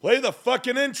Play the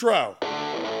fucking intro.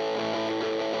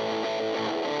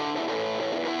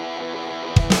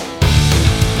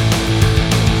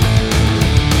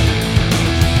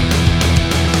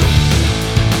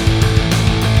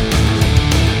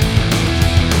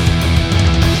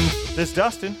 This is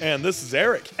Dustin. And this is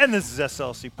Eric. And this is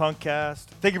SLC Punkcast.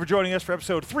 Thank you for joining us for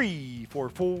episode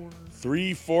 344.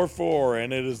 344,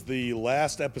 and it is the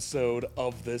last episode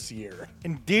of this year.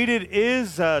 Indeed it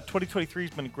is. 2023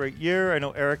 has been a great year. I know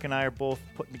Eric and I are both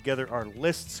putting together our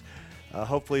lists.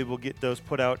 Hopefully we'll get those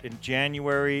put out in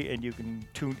January, and you can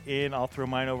tune in. I'll throw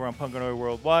mine over on Punk and Oi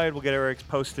Worldwide. We'll get Eric's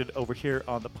posted over here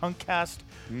on the Punkcast.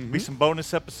 Be some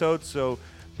bonus episodes, so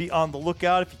be on the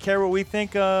lookout. If you care what we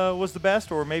think was the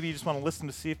best, or maybe you just want to listen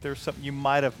to see if there's something you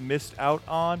might have missed out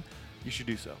on, you should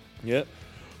do so. Yep.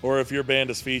 Or if your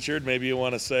band is featured, maybe you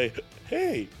want to say,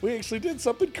 hey, we actually did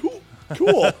something cool.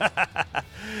 All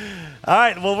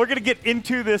right, well, we're going to get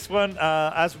into this one.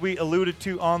 As we alluded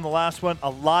to on the last one,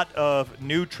 a lot of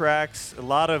new tracks, a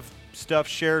lot of stuff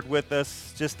shared with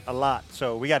us, just a lot.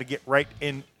 So we got to get right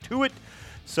into it.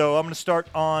 So I'm going to start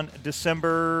on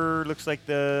December. Looks like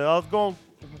I'll go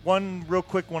one real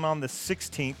quick one on the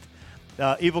 16th.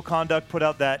 Evil Conduct put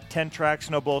out that 10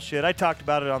 tracks, no bullshit. I talked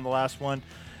about it on the last one.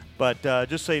 But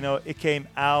just so you know, it came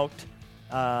out,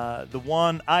 the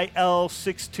one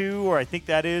IL62, or I think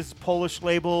that is Polish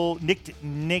label, Nick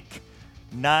Najvaj,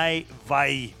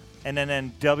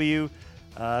 NNNW.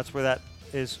 That's where that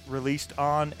is released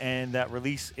on, and that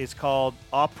release is called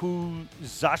Apu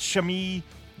Zashimi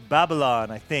Babylon,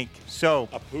 I think. So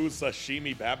Apu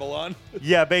Sashimi Babylon?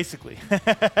 Yeah, basically. You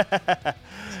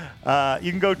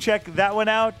can go check that one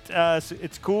out.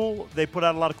 It's cool. They put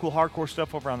out a lot of cool hardcore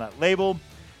stuff over on that label.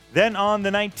 Then on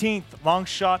the 19th,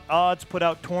 Longshot Odds put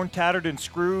out Torn, Tattered, and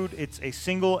Screwed. It's a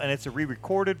single, and it's a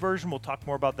re-recorded version. We'll talk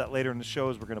more about that later in the show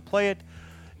as we're going to play it.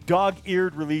 Dog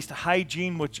Eared released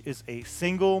Hygiene, which is a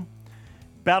single.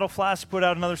 Battle Flask put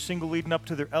out another single leading up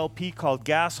to their LP called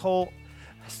Gas Hole.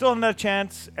 Still haven't had a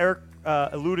chance. Eric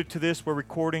alluded to this. We're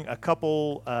recording a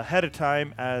couple ahead of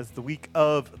time, as the week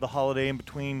of the holiday in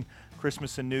between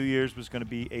Christmas and New Year's was going to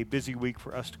be a busy week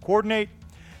for us to coordinate.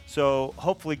 So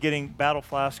hopefully getting Battle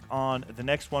Flask on the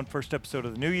next one, first episode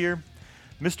of the new year.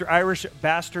 Mr. Irish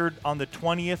Bastard on the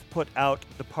 20th put out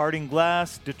The Parting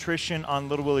Glass. Detrition on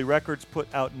Little Willie Records put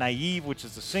out Naive, which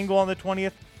is a single on the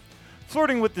 20th.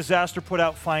 Flirting with Disaster put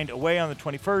out Find a Way on the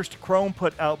 21st. Chrome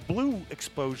put out Blue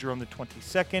Exposure on the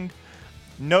 22nd.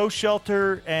 No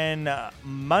Shelter and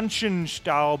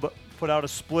Munchenstaub put out a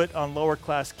split on Lower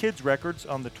Class Kids Records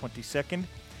on the 22nd.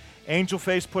 Angel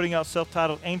Face putting out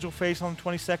self-titled Angel Face on the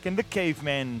 22nd. The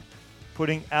Cavemen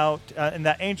putting out, and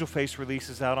that Angel Face release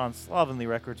is out on Slovenly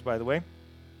Records, by the way.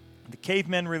 The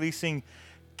Cavemen releasing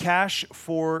Cash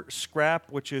for Scrap,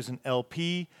 which is an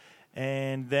LP.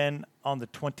 And then on the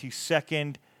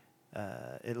 22nd,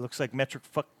 it looks like Metric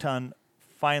Fuck Ton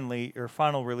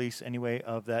final release anyway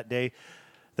of that day.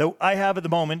 Though I have at the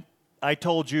moment, I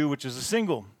Told You, which is a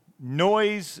single.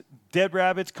 Noise, Dead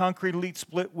Rabbits, Concrete Elite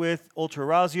split with Ultra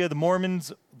Razia. The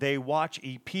Mormons, They Watch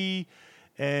EP.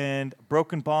 And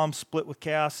Broken Bomb split with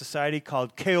Chaos Society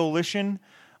called Coalition.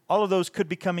 All of those could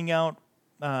be coming out.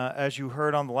 As you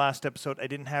heard on the last episode, I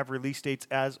didn't have release dates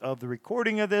as of the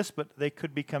recording of this, but they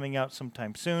could be coming out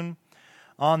sometime soon.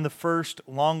 On the 1st,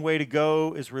 Long Way to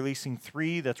Go is releasing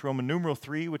 3. That's Roman numeral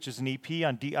 3, which is an EP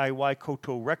on DIY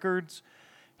Koto Records.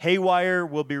 Haywire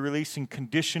will be releasing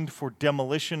Conditioned for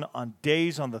Demolition on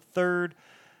Days on the 3rd.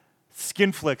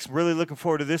 Skinflix, really looking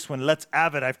forward to this one. Let's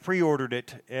Have It. I've pre-ordered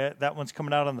it. That one's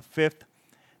coming out on the 5th.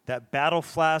 That Battle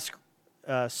Flask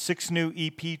 6 new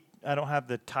EP, I don't have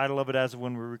the title of it as of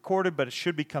when we recorded, but it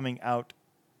should be coming out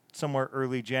somewhere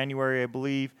early January, I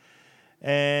believe.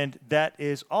 And that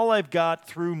is all I've got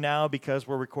through now, because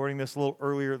we're recording this a little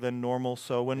earlier than normal.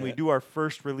 So when we do our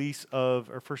first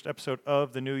episode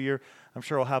of the new year, I'm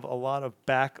sure I'll have a lot of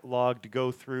backlog to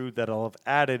go through that I'll have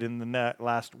added in the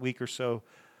last week or so.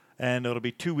 And it'll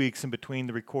be 2 weeks in between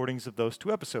the recordings of those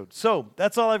 2 episodes. So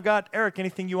that's all I've got. Eric,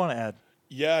 anything you want to add?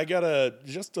 Yeah, I got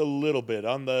just a little bit.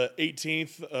 On the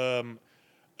 18th,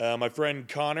 my friend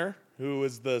Connor, who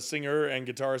is the singer and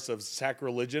guitarist of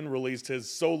Sacrilegion, released his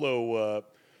solo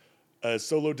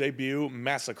debut,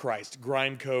 Massachrist,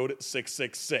 Grime Code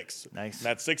 666. Nice. And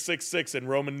that's 666 in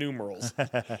Roman numerals.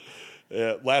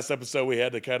 Last episode, we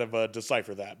had to kind of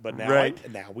decipher that, but now,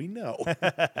 now we know.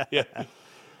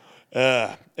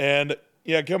 And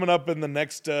coming up in the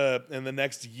next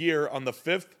year on the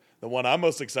 5th, the one I'm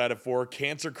most excited for,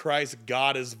 Cancer Christ,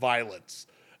 God is Violence.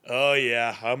 Oh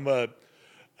yeah,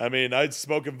 I'd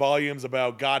spoken volumes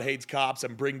about God hates cops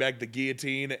and bring back the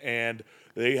guillotine, and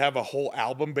they have a whole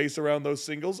album based around those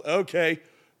singles. Okay,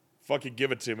 fucking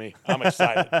give it to me. I'm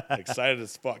excited. Excited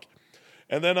as fuck.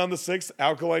 And then on the 6th,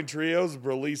 Alkaline Trio's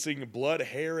releasing Blood,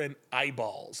 Hair, and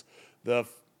Eyeballs. The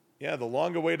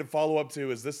long-awaited follow-up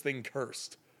to Is This Thing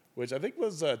Cursed, which I think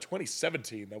was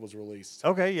 2017 that was released.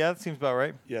 Okay, yeah, that seems about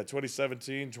right. Yeah,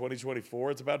 2017,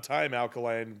 2024. It's about time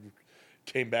Alkaline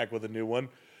came back with a new one.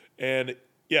 And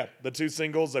yeah, the 2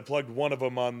 singles, I plugged one of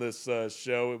them on this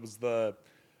show. It was the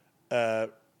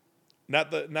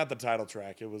not the title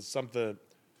track. It was something.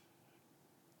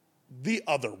 The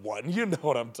other one. You know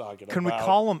what I'm talking about. Can we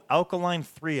call them Alkaline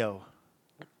Trio?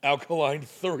 Alkaline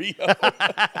Trio.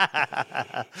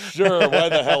 Sure, why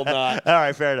the hell not? All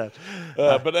right, fair enough.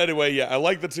 But anyway, yeah, I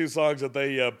like the 2 songs that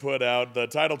they put out. The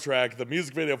title track, the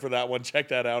music video for that one, check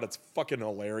that out. It's fucking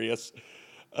hilarious.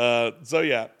 So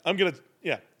yeah,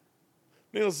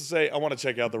 needless to say, I want to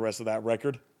check out the rest of that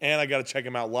record. And I got to check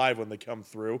them out live when they come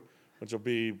through, which will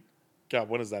be, God,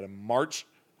 when is that, in March?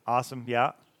 Awesome,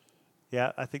 yeah.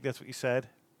 Yeah, I think that's what you said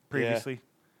previously.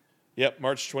 Yeah. Yep,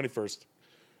 March 21st.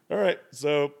 All right,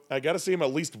 so I got to see him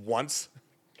at least once.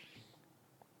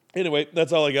 Anyway,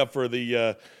 that's all I got for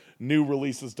the new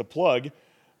releases to plug,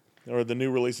 or the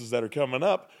new releases that are coming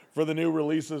up. For the new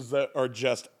releases that are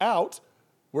just out,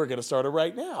 we're going to start it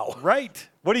right now. Right.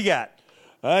 What do you got?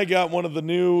 I got one of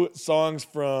the songs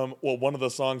from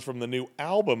the new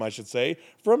album, I should say,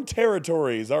 from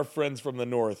Territories, our friends from the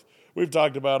North. We've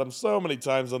talked about them so many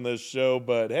times on this show,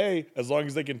 but hey, as long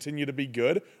as they continue to be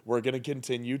good, we're going to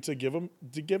continue to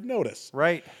give notice.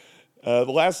 Right.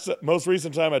 The most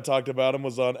recent time I talked about them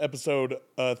was on episode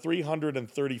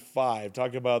 335,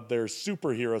 talking about their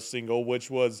superhero single, which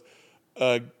was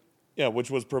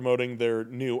promoting their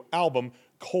new album,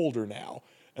 Colder Now.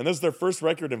 And this is their first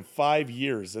record in 5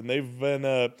 years, and they've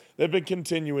been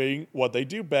continuing what they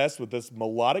do best with this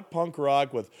melodic punk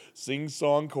rock with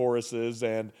sing-song choruses,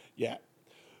 and yeah,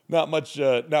 not much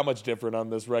different on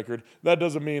this record. That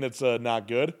doesn't mean it's not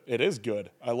good. It is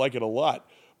good. I like it a lot.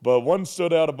 But one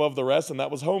stood out above the rest, and that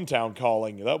was Hometown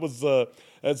Calling. That was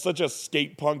had such a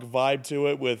skate punk vibe to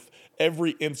it, with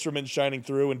every instrument shining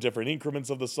through in different increments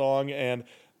of the song, and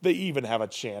they even have a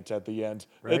chant at the end.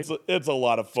 Right. It's a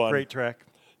lot of fun. Great track.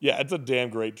 Yeah, it's a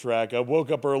damn great track. I woke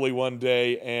up early one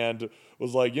day and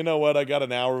was like, you know what? I got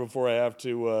an hour before I have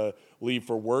to leave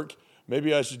for work.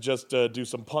 Maybe I should just do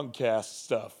some Punkcast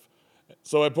stuff.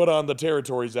 So I put on the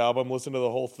Territories album, listened to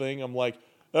the whole thing. I'm like,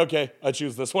 okay, I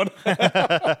choose this one.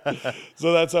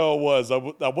 So that's how it was. I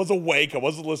was awake. I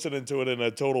wasn't listening to it in a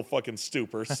total fucking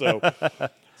stupor.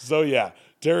 So yeah,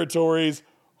 Territories,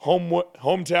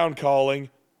 Hometown Calling.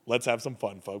 Let's have some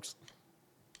fun, folks.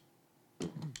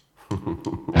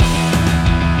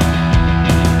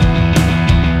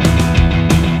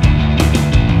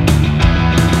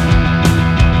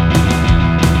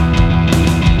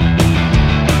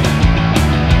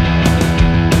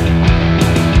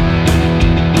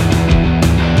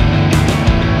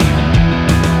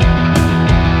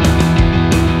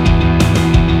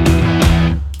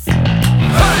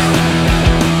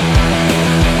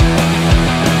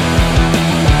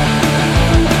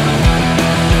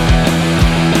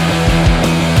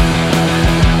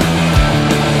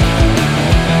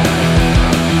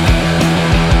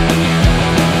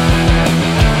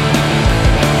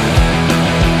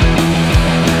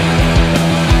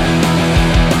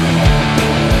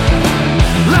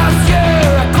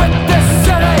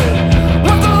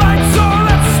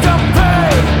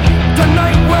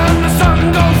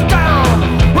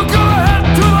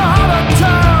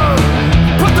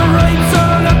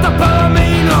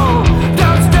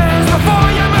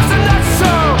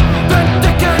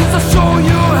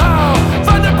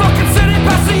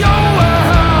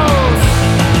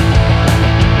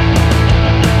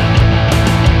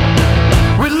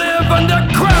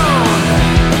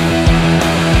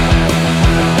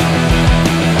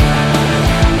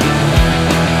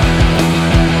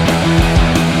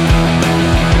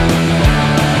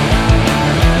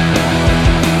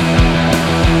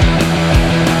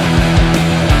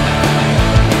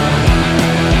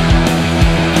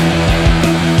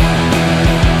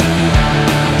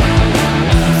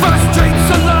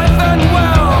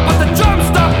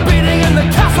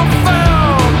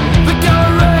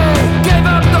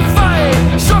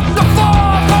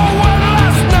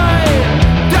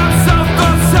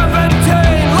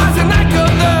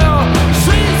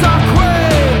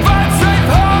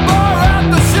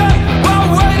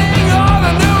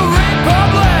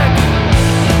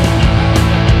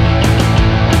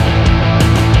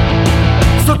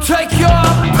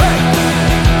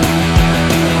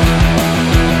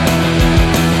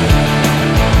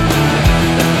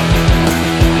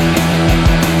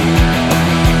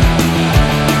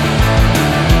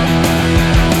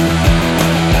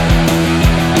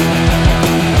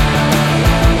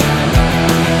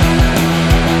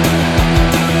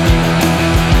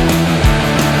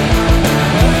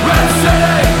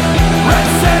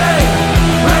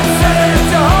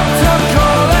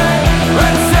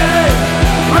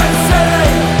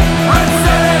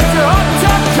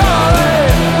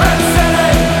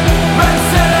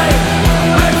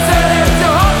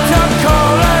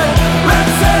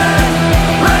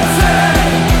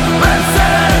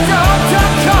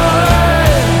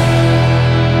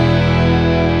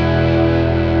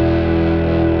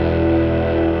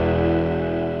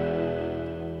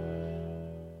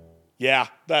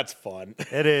 That's fun.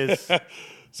 It is.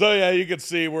 So yeah, you could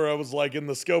see where I was like, in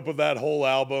the scope of that whole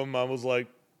album, I was like,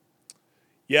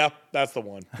 yeah, that's the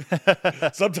one.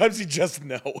 Sometimes you just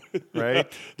know.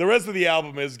 Right. The rest of the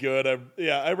album is good.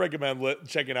 I recommend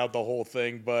checking out the whole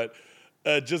thing, but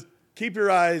just keep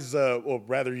your eyes, or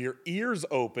rather your ears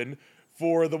open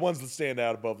for the ones that stand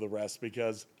out above the rest,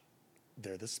 because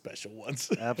they're the special ones.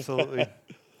 Absolutely.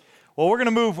 Well, we're going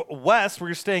to move west. We're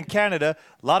going to stay in Canada.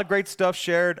 A lot of great stuff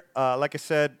shared. Like I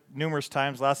said numerous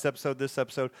times, last episode, this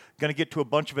episode. Going to get to a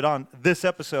bunch of it on this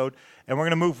episode. And we're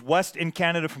going to move west in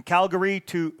Canada from Calgary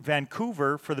to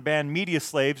Vancouver for the band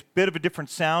Mediaslaves. Bit of a different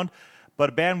sound, but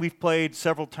a band we've played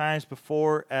several times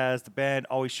before, as the band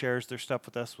always shares their stuff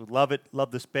with us. We love it.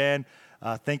 Love this band.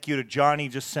 Thank you to Johnny.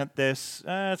 Just sent this.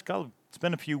 It's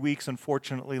been a few weeks,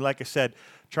 unfortunately. Like I said,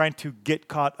 trying to get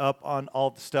caught up on all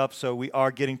the stuff, so we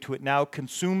are getting to it now.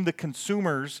 Consume the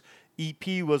Consumers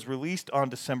EP was released on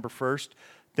December 1st.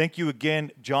 Thank you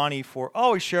again, Johnny, for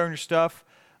always sharing your stuff.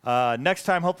 Next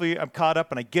time, hopefully, I'm caught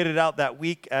up and I get it out that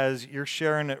week, as you're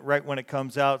sharing it right when it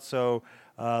comes out. So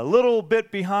a little bit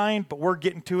behind, but we're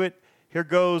getting to it. Here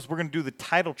goes. We're going to do the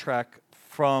title track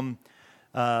from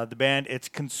the band. It's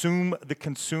Consume the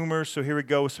Consumers. So here we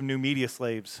go with some new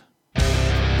Mediaslaves. This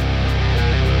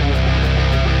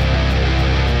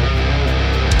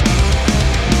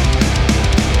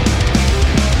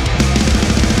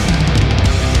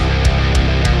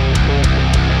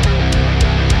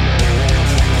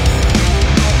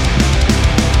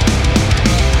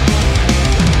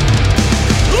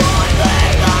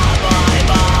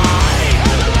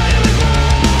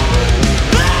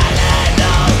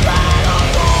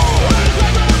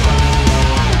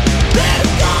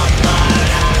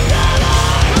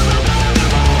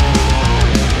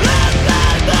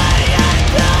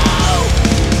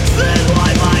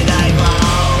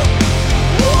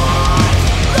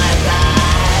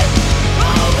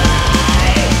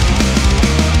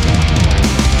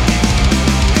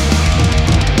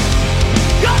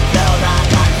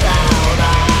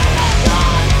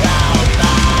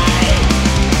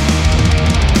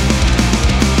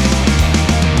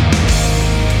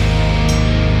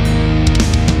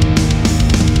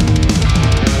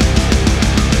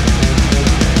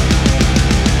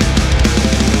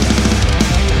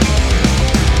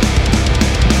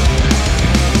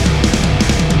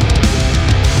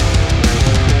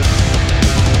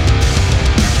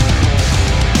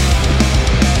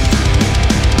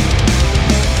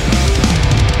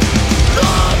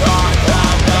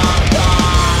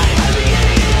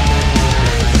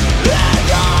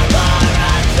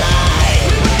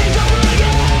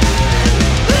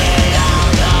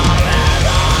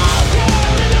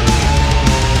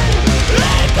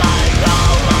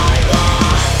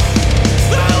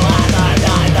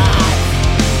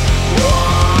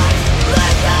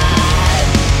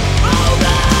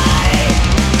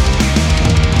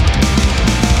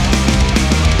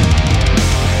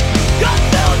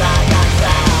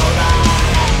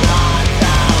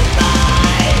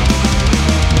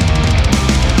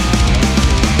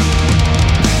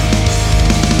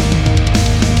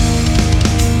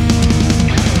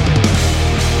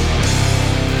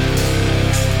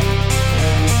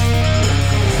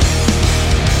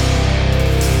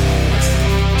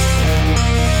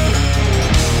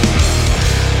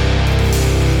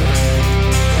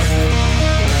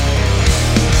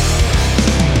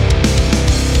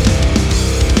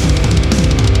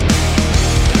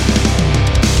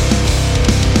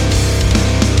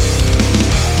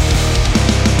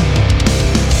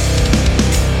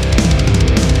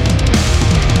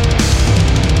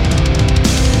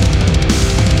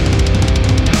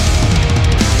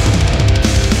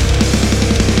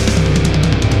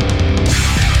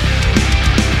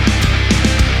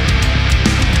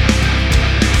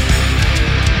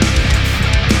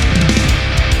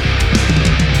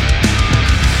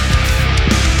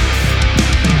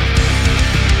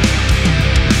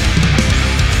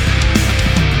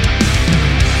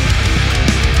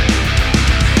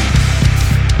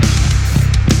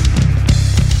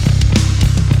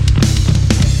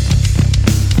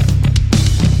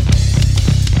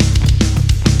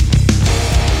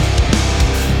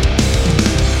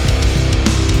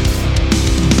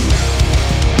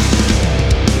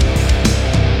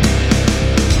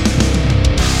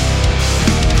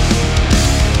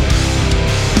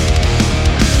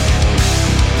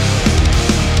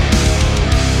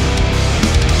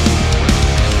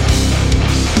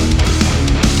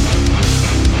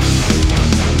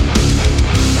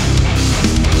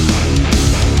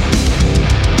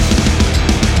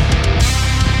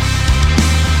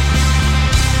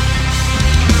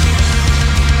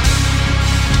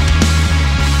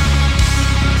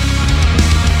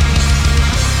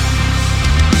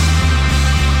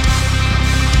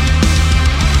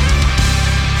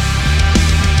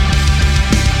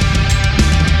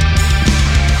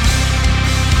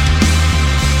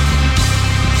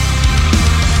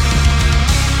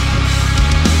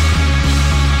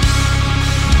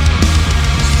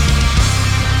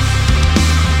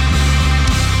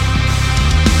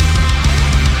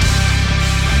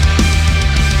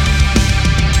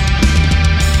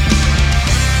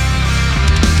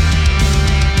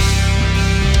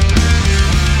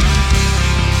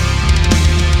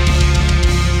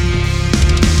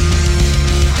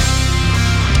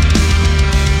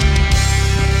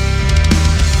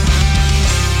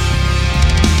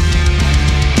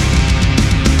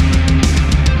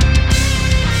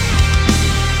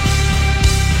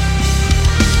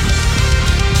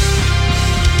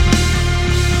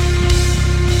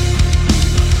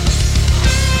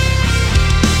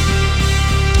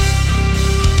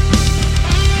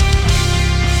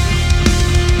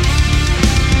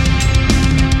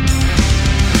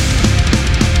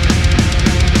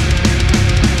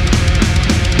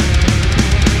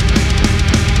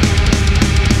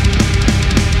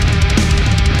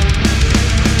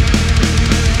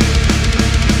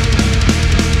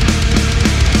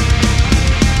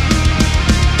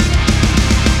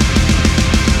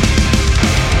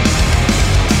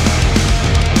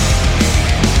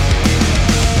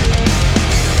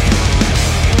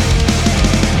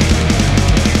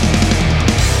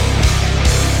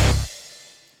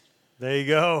you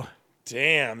go.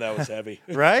 Damn, that was heavy.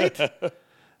 Right?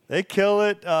 They kill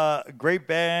it. Great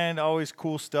band, always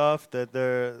cool stuff that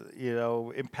they're,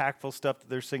 impactful stuff that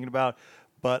they're singing about,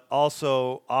 but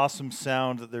also awesome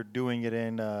sound that they're doing it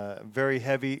in. Very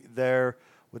heavy there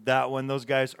with that one. Those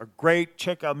guys are great.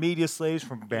 Check out Mediaslaves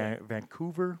from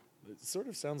Vancouver. It sort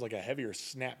of sounds like a heavier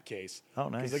snap case. Oh,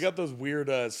 nice. Because they got those weird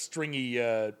stringy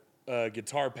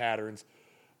guitar patterns.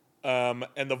 And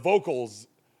the vocals,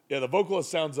 the vocalist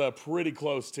sounds pretty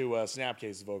close to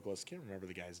Snapcase's vocalist. Can't remember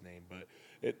the guy's name, but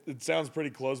it sounds pretty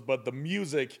close. But the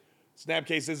music,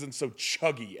 Snapcase isn't so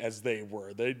chuggy as they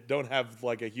were. They don't have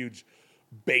like a huge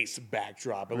bass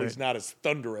backdrop, at least not as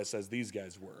thunderous as these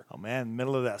guys were. Oh, man, in the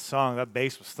middle of that song, that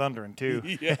bass was thundering, too.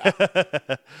 Yeah.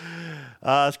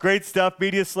 It's great stuff,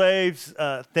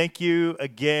 Mediaslaves. Thank you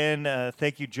again.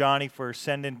 Thank you, Johnny, for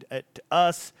sending it to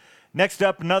us. Next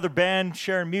up, another band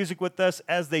sharing music with us,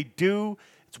 as they do.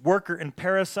 It's Worker and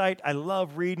Parasite. I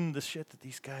love reading the shit that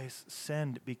these guys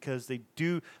send because they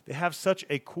have such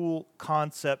a cool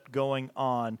concept going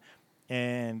on,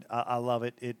 and I love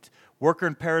it. Worker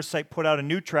and Parasite put out a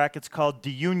new track. It's called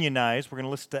Deunionize. We're going to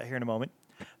listen to that here in a moment.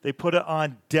 They put it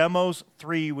on Demos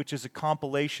 3, which is a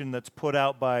compilation that's put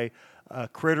out by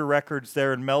Critter Records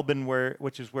there in Melbourne,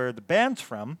 which is where the band's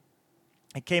from.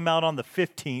 It came out on the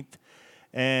 15th,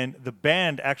 and the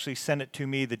band actually sent it to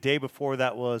me the day before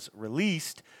that was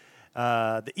released.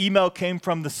 The email came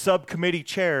from the subcommittee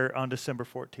chair on December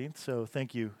 14th, so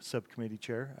thank you, subcommittee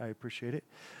chair. I appreciate it.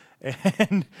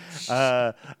 And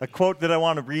a quote that I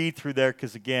want to read through there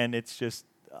because, again, it's just,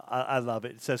 I love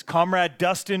it. It says, Comrade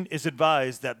Dustin is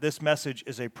advised that this message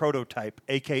is a prototype,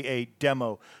 a.k.a.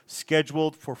 demo,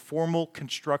 scheduled for formal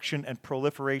construction and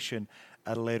proliferation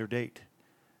at a later date.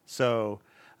 So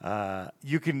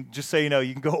you can just say,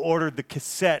 you can go order the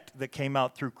cassette that came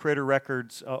out through Critter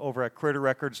Records over at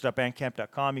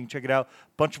critterrecords.bandcamp.com. You can check it out.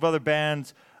 A bunch of other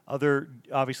bands. Other,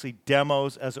 obviously,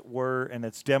 demos, as it were, and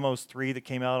it's Demos 3 that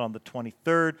came out on the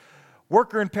 23rd.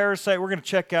 Worker and Parasite, we're going to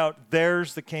check out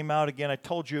theirs that came out again. I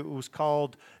told you it was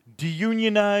called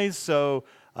Deunionize, so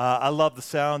I love the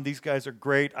sound. These guys are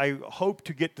great. I hope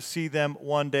to get to see them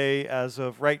one day. As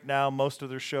of right now, most of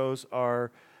their shows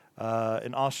are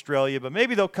in Australia, but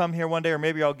maybe they'll come here one day, or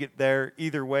maybe I'll get there.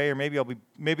 Either way, or maybe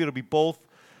it'll be both.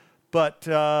 But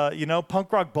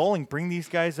Punk Rock Bowling, bring these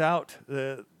guys out.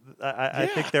 I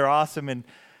think they're awesome, and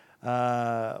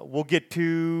we'll get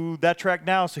to that track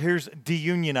now. So here's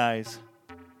Deunionize.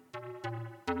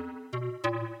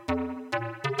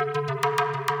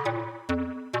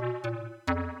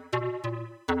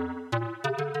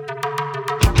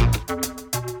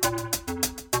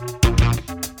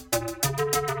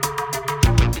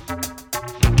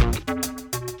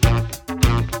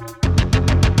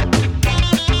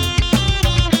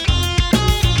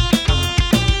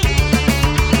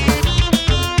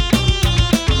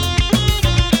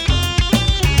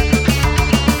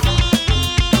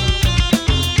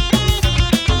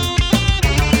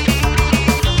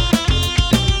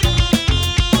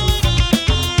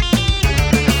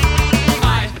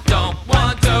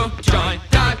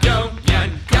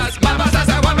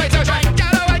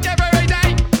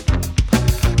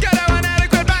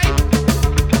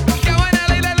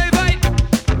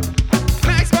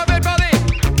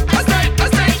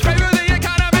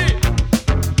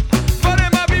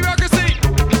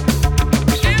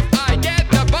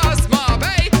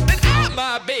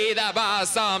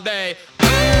 Someday.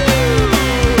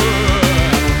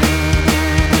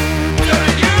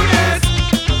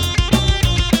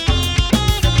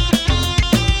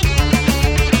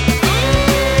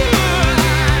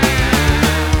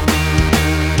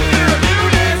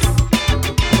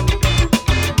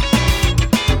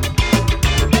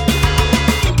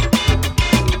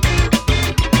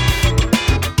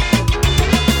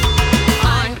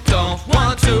 I don't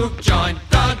want to join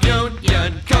the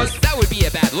union, 'cause that would be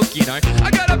a bad look, I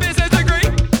got a business degree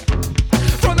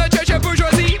from the church of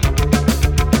bourgeoisie.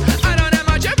 I don't have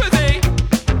much empathy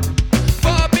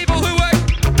for people who work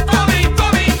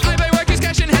for me. I pay workers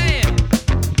cash in hand.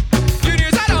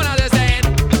 Unions I don't understand.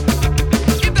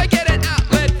 If they get an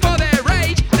outlet for their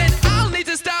rage, then I'll need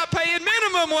to start paying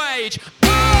minimum wage. Oh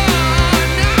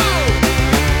no!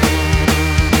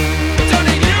 Don't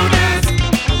need unions.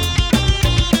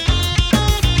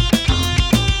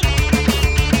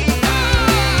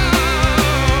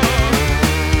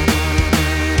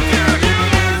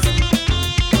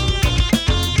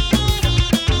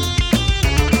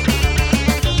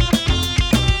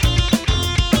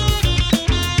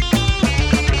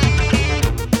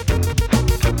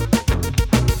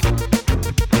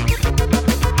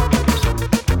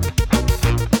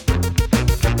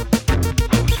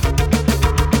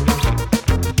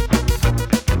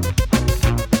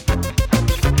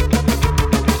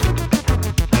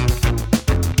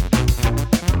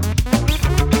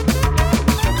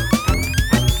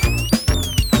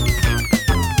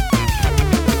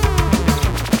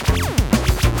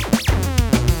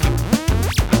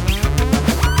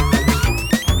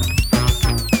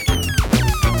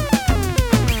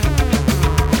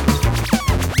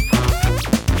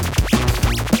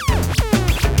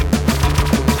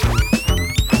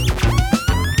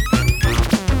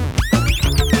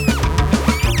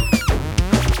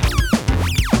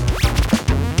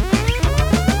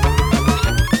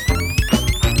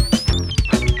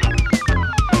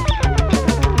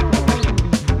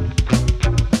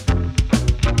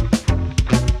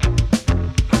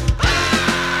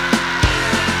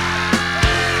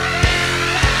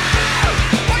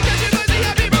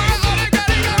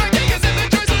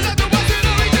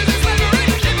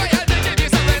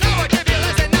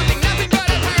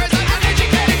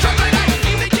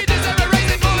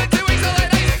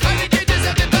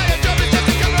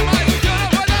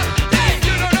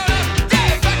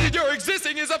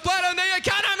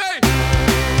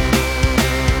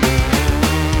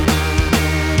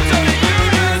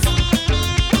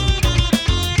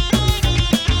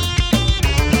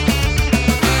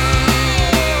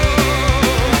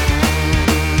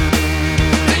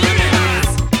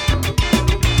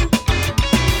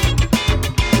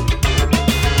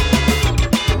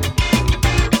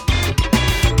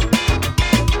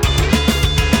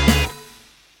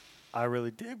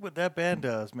 what that band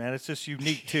does, man. It's just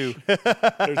unique too.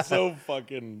 They're so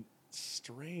fucking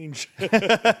strange.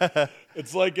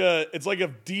 It's like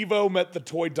if Devo met the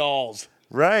Toy Dolls.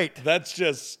 Right. That's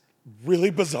just really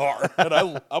bizarre,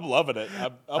 and I'm loving it.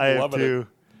 I'm loving it.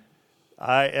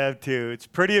 I am too. It's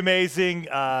pretty amazing.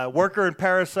 Worker and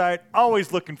Parasite,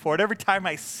 always looking for it. Every time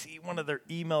I see one of their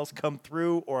emails come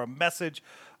through or a message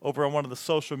over on one of the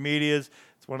social medias,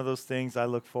 it's one of those things I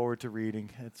look forward to reading.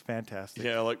 It's fantastic.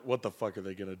 Yeah, like what the fuck are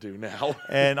they going to do now?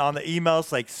 And on the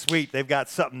emails, like, sweet, they've got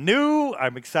something new.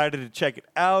 I'm excited to check it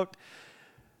out.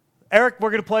 Eric,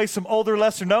 we're going to play some older,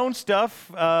 lesser-known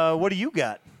stuff. What do you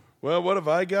got? Well, what have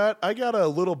I got? I got a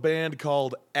little band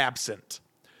called Absent.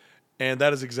 And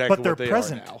that is exactly what they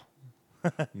present. are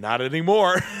now. Not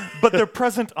anymore. But they're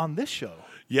present on this show.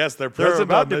 Yes, they're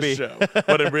present on this show.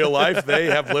 But in real life, they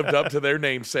have lived up to their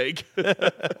namesake.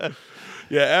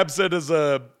 Yeah, Absent is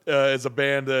a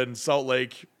band in Salt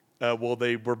Lake. Well,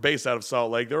 they were based out of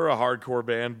Salt Lake. They're a hardcore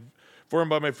band formed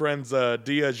by my friends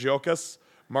Dia Jokas,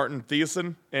 Martin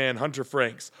Thiessen, and Hunter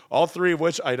Franks. All three of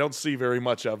which I don't see very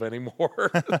much of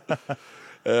anymore.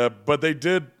 But they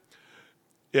did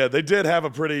have a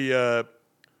pretty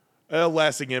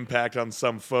lasting impact on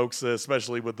some folks,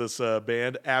 especially with this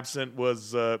band. Absent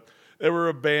was, they were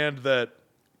a band that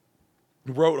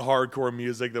wrote hardcore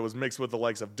music that was mixed with the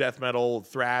likes of death metal,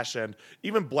 thrash, and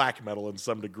even black metal in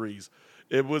some degrees.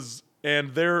 It was,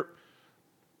 and they're,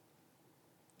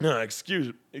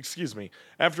 excuse me.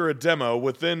 After a demo,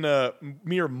 within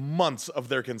mere months of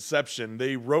their conception,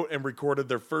 they wrote and recorded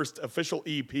their first official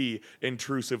EP,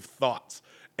 Intrusive Thoughts.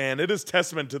 And it is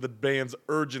testament to the band's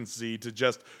urgency to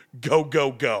just go,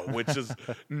 go, go, which is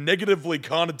negatively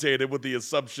connotated with the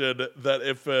assumption that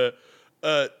if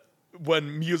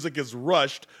when music is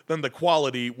rushed, then the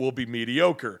quality will be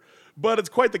mediocre. But it's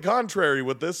quite the contrary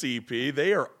with this EP.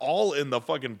 They are all in the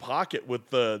fucking pocket with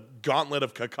the gauntlet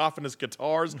of cacophonous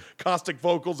guitars, caustic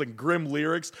vocals, and grim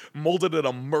lyrics molded in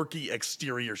a murky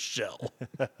exterior shell.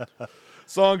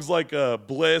 Songs like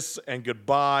Bliss and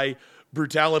Goodbye,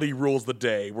 brutality rules the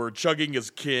day, where chugging is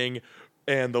king,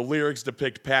 and the lyrics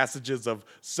depict passages of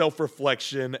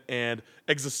self-reflection and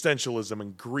existentialism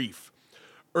and grief.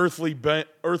 Earthly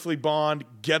Bond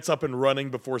gets up and running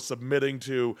before submitting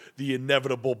to the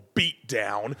inevitable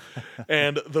beatdown,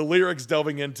 and the lyrics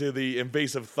delving into the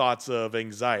invasive thoughts of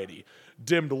anxiety.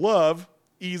 Dimmed Love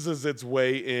eases its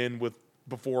way in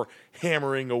before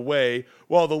hammering away,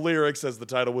 while the lyrics, as the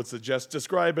title would suggest,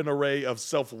 describe an array of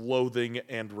self-loathing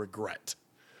and regret.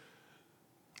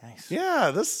 Nice.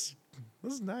 Yeah, this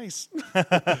is nice.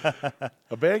 A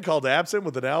band called Absent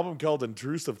with an album called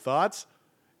Intrusive Thoughts.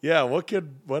 Yeah,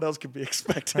 what else could be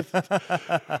expected?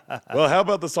 Well, how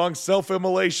about the song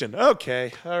Self-Immolation?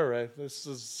 Okay, all right. This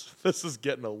is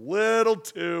getting a little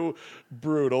too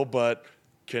brutal, but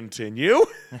continue.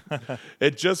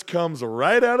 It just comes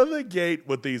right out of the gate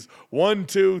with these 1,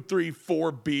 2, 3,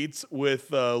 4 beats with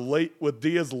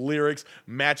Dia's lyrics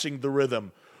matching the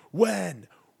rhythm. When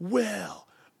will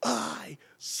I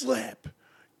slip,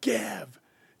 give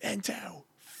into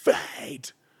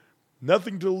fate?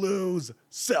 Nothing to lose,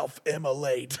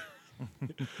 self-immolate.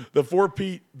 The four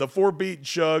beat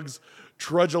chugs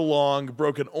trudge along,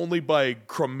 broken only by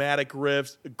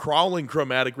crawling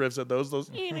chromatic riffs at those.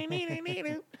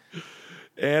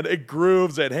 And it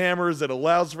grooves, it hammers, it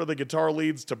allows for the guitar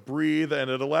leads to breathe, and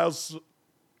it allows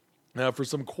for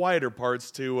some quieter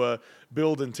parts to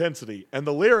build intensity. And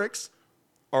the lyrics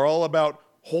are all about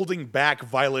holding back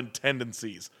violent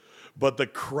tendencies. But the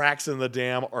cracks in the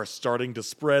dam are starting to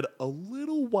spread a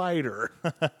little wider.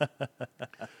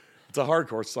 It's a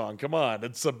hardcore song. Come on.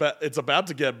 It's about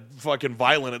to get fucking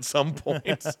violent at some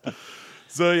point.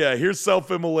 So yeah, here's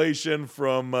Self-Immolation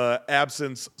from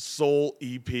Absent's Soul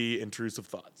EP, Intrusive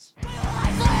Thoughts. Give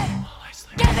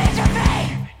it to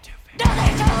me!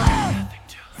 Nothing to lose!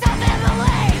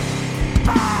 Self-immolate!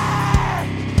 Burn!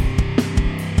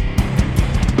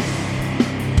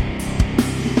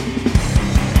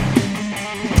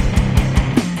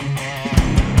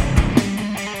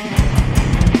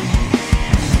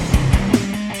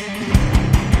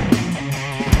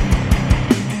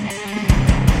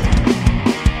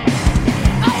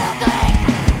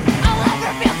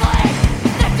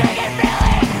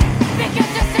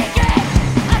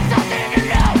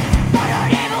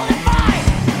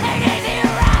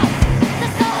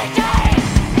 Selling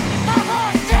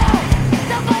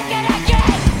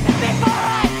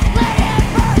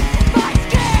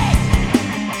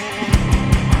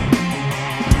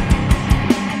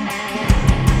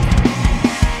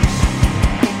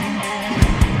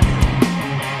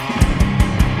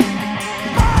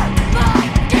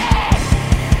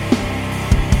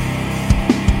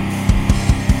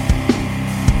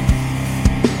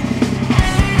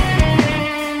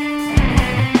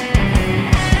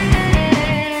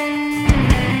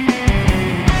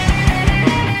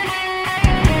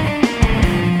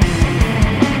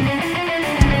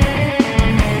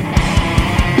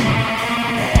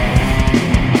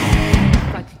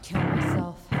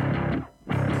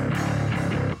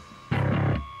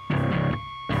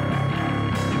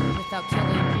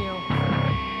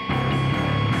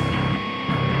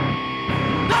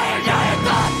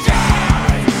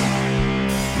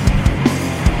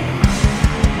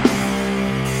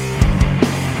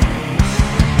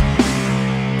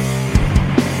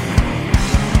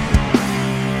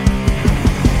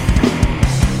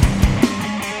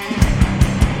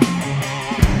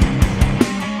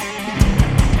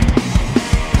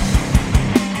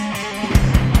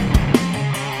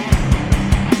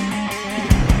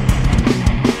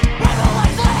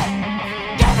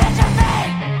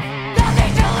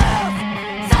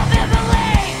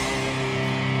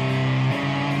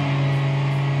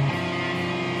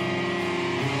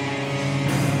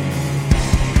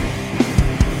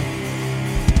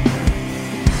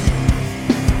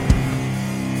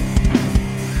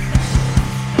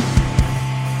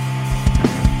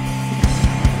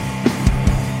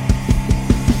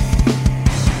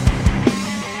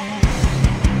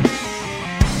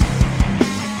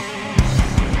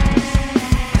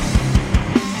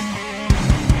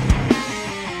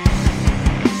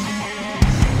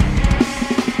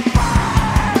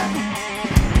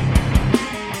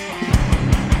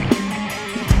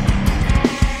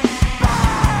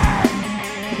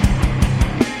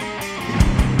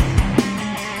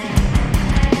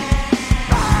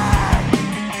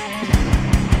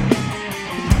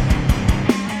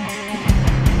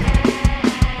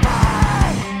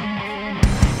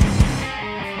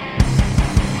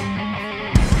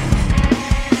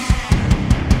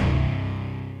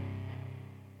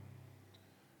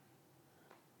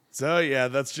So, yeah,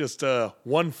 that's just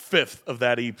 1/5 of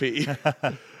that EP.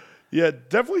 Yeah,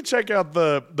 definitely check out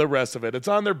the rest of it. It's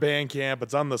on their Bandcamp.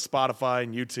 It's on the Spotify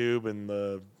and YouTube and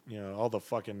the all the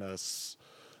fucking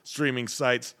streaming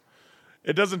sites.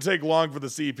 It doesn't take long for the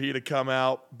EP to come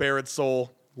out, bare its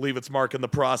soul, leave its mark in the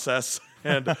process,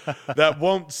 and that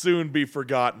won't soon be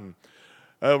forgotten.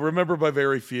 Remembered by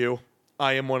very few.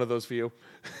 I am one of those few.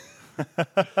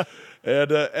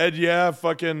 And yeah,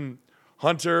 fucking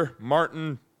Hunter,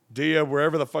 Martin, Dia,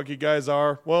 wherever the fuck you guys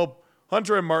are. Well,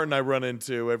 Hunter and Martin I run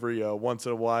into every once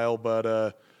in a while,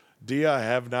 but Dia I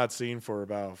have not seen for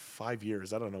about 5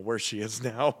 years. I don't know where she is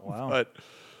now. Wow.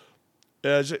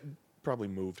 But she probably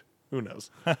moved. Who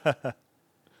knows?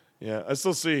 Yeah, I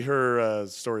still see her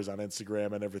stories on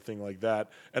Instagram and everything like that.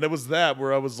 And it was that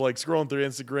where I was like scrolling through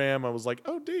Instagram. I was like,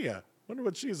 oh, Dia, wonder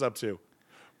what she's up to.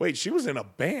 Wait, she was in a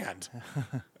band.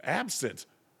 Absent.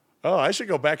 Oh, I should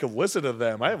go back and listen to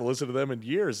them. I haven't listened to them in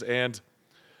years. And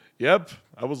yep,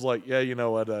 I was like, yeah, you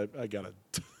know what? I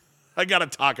gotta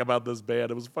talk about this band.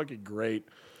 It was fucking great.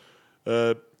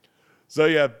 So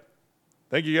yeah,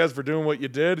 thank you guys for doing what you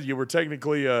did. You were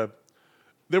technically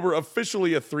they were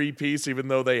officially a 3-piece, even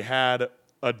though they had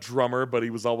a drummer, but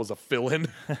he was always a fill-in.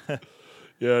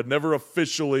 Yeah, never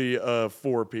officially a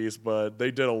 4-piece, but they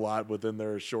did a lot within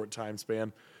their short time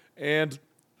span, and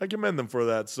I commend them for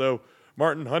that. So,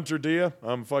 Martin, Hunter, Dia,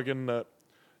 I'm fucking,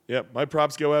 my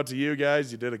props go out to you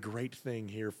guys. You did a great thing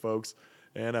here, folks,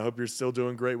 and I hope you're still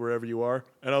doing great wherever you are.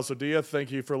 And also, Dia,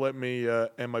 thank you for letting me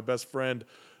and my best friend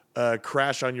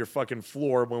crash on your fucking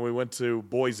floor when we went to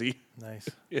Boise. Nice.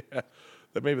 Yeah,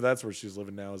 maybe that's where she's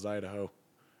living now, is Idaho.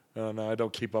 I don't know. I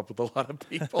don't keep up with a lot of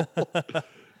people.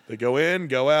 They go in,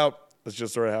 go out. That's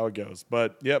just sort of how it goes.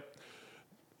 But, yep.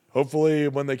 Hopefully,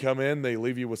 when they come in, they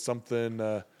leave you with something.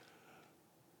 They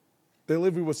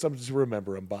leave you with something to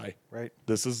remember them by. Right.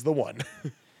 This is the one.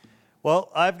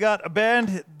 Well, I've got a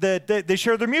band that they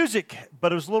share their music,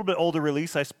 but it was a little bit older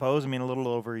release, I suppose. I mean, a little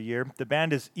over a year. The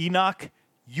band is Enock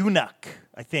Eunuck,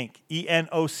 I think. Enock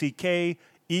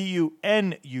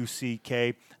Eunuck.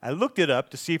 I looked it up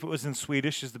to see if it was in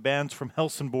Swedish, as the band's from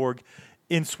Helsingborg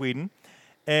in Sweden.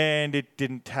 And it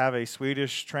didn't have a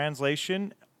Swedish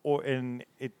translation, and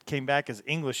it came back as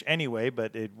English anyway,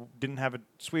 but it didn't have a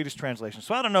Swedish translation.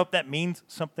 So I don't know if that means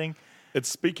something. It's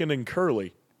speaking in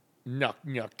curly. Nuck,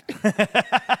 nuck.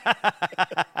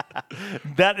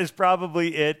 That is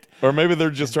probably it. Or maybe they're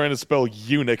just trying to spell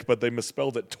eunuch, but they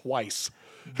misspelled it twice.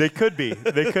 They could be.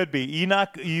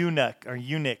 Enock Eunuck or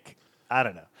Eunuch. I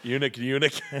don't know. Eunuch.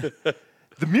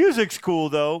 The music's cool,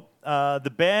 though.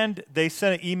 The band, they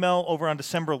sent an email over on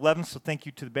December 11th, so thank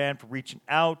you to the band for reaching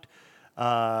out.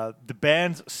 The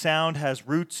band's sound has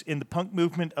roots in the punk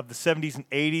movement of the 70s and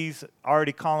 80s.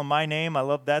 Already calling my name. I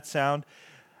love that sound.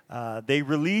 They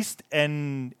released,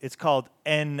 and it's called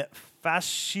En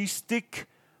Fascistisk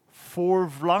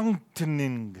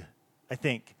Förvaltning, I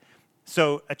think.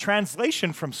 So a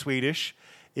translation from Swedish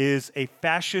is a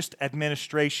fascist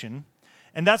administration.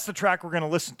 And that's the track we're going to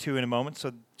listen to in a moment.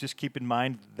 So just keep in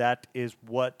mind that is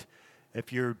what,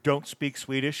 if you don't speak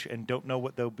Swedish and don't know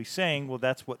what they'll be saying, well,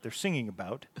 that's what they're singing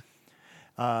about.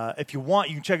 If you want,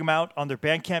 you can check them out on their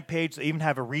Bandcamp page. They even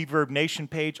have a Reverb Nation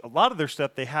page. A lot of their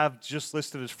stuff they have just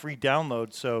listed as free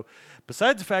download. So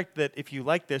besides the fact that if you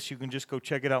like this, you can just go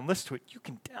check it out and listen to it, you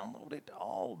can download it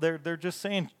all. They're just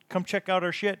saying, come check out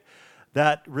our shit.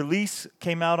 That release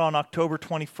came out on October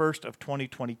 21st of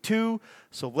 2022.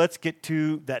 So let's get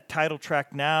to that title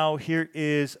track now. Here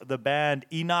is the band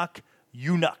Enock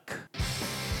Eunuck.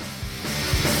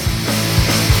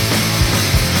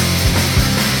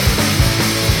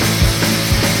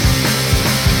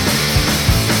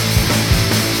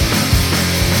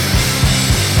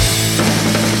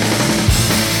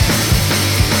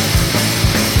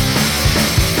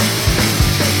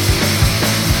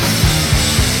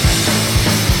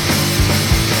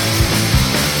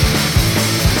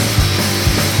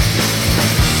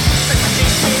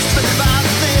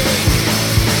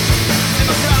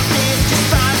 Democratic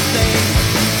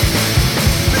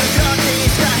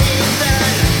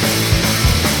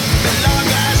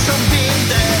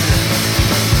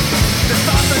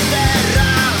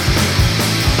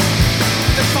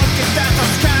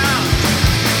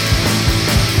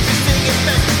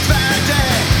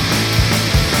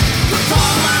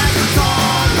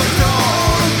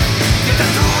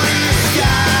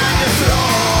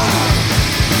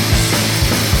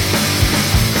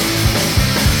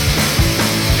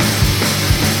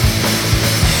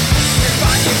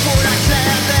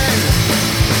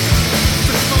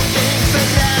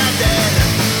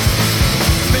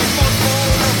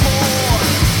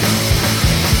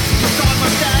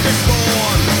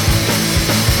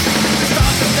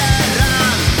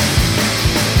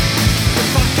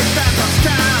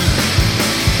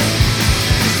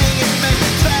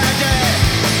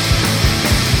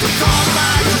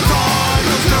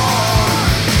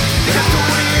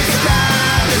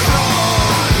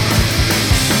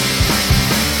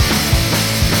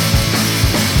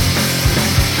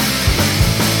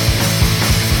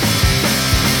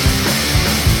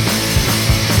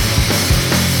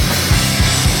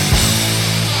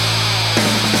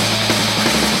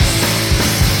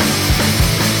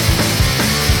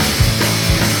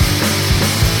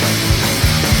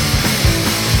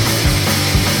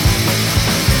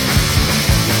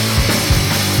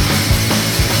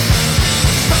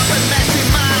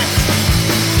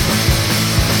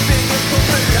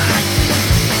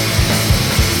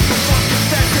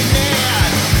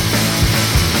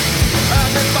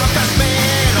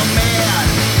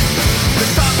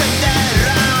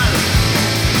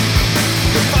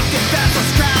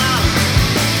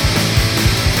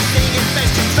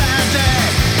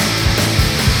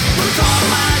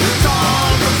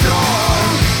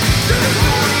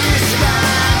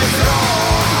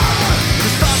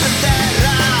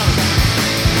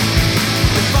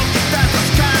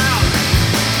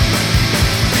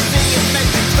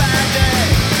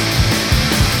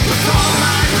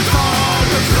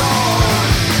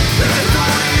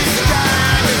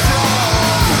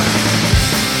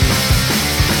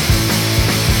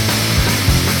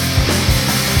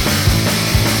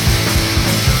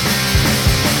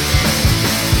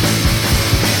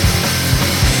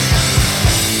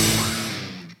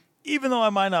even though I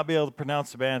might not be able to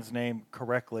pronounce the band's name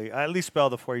correctly, I at least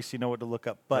spelled it for you so you know what to look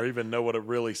up. But or even know what it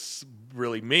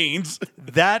really means.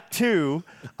 that too.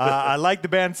 I like the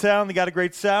band sound. They got a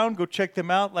great sound. Go check them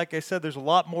out. Like I said, there's a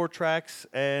lot more tracks,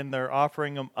 and they're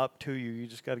offering them up to you. You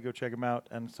just got to go check them out,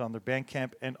 and it's on their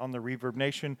Bandcamp and on their Reverb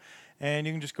Nation. And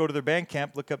you can just go to their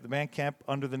Bandcamp, look up the Bandcamp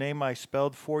under the name I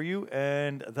spelled for you,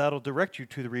 and that'll direct you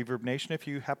to the Reverb Nation if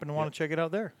you happen to want to check it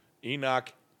out there.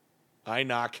 Enock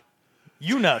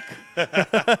Eunuck.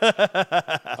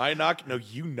 Enock? No,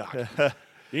 Eunuck.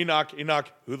 Enock.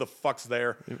 Who the fuck's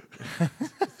there?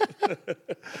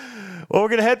 Well, we're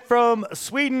going to head from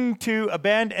Sweden to a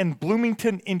band in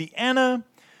Bloomington, Indiana.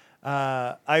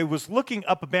 I was looking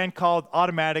up a band called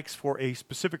Automatics for a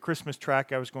specific Christmas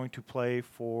track I was going to play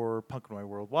for Punk and Roy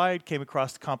Worldwide. Came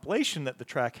across the compilation that the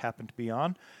track happened to be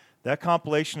on. That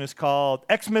compilation is called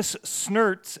Xmas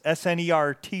Snerts,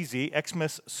 S-N-E-R-T-Z,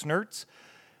 Xmas Snerts.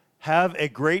 Have a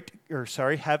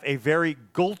very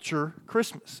Gulcher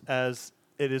Christmas, as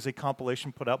it is a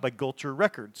compilation put out by Gulcher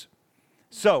Records.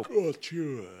 So,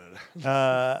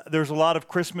 there's a lot of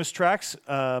Christmas tracks,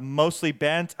 mostly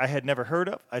bands I had never heard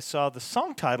of. I saw the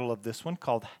song title of this one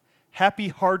called Happy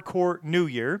Hardcore New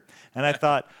Year, and I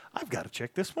thought, I've got to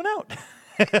check this one out.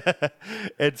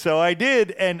 And so I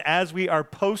did, and as we are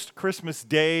post-Christmas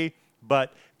Day,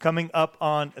 but coming up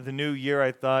on the new year,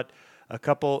 I thought a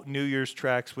couple New Year's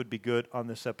tracks would be good on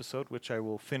this episode, which I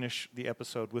will finish the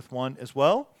episode with one as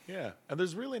well. Yeah, and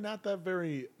there's really not that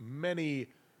very many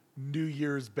New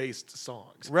Year's-based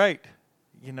songs. Right.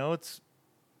 You know, it's,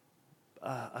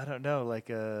 I don't know,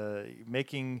 like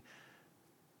making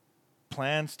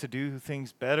plans to do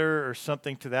things better or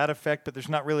something to that effect, but there's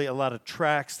not really a lot of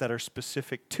tracks that are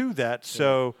specific to that.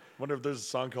 So, I wonder if there's a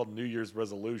song called New Year's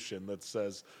Resolution that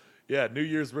says, yeah, New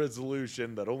Year's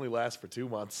resolution that only lasts for 2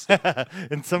 months.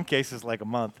 In some cases, like a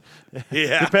month.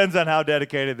 Yeah. Depends on how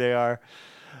dedicated they are.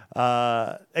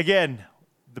 Again,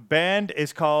 the band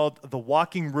is called The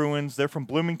Walking Ruins. They're from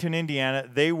Bloomington, Indiana.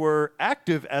 They were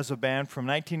active as a band from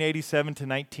 1987 to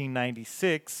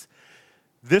 1996.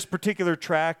 This particular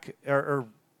track, or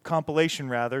compilation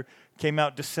rather, came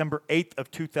out December 8th of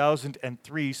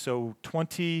 2003, so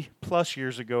 20-plus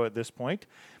years ago at this point.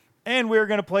 And we're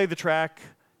going to play the track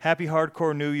Happy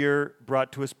Hardcore New Year,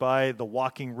 brought to us by The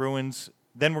Walking Ruins.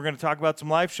 Then we're going to talk about some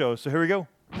live shows. So here we go.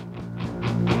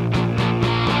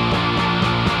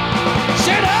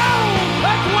 Shit home,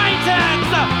 acquaintance,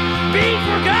 be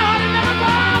forgotten, never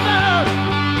bother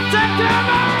to come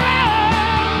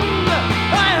around.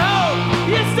 I hope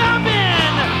you stop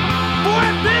in for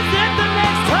a visit the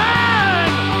next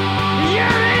time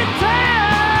you're in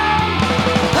town.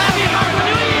 Happy Hardcore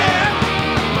New Year,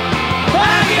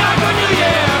 Happy Hardcore New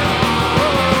Year,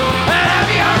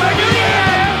 Happy Hardcore New Year,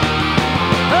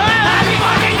 Happy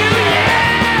fucking New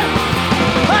Year.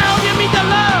 I hope you meet the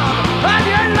love of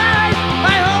your life.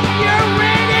 I hope your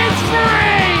rent is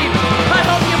free. I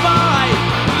hope you buy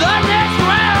the next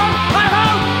round. I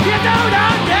hope you don't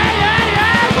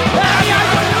Happy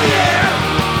Hardcore New Year.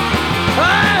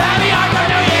 Happy Hardcore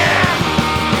New Year.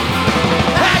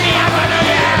 Happy Hardcore New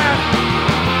Year.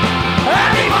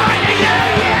 Happy fucking New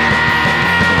Year.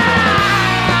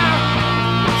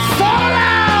 So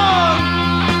long.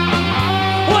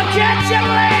 We'll catch you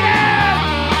later.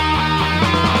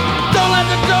 Don't let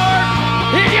the door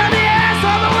hit you in the ass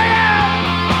all the way out.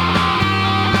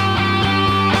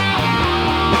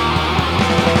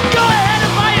 Go ahead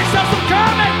and buy yourself some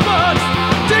comic books.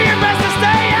 Do your best to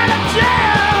stay out of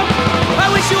jail. I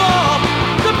wish you all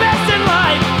the best in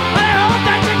life. I hope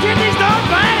that your kidneys don't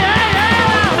fail.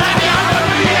 Happy Hardcore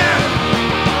New Year.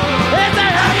 It's a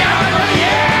Happy Hardcore New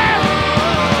Year.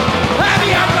 Happy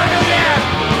Hardcore New Year.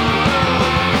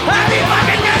 Happy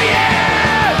fucking New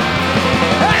Year.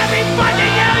 Happy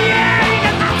fucking New Year. You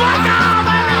can fuck off,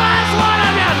 every last one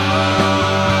of you.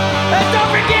 And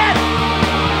don't forget,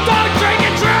 don't drink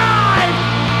and drive.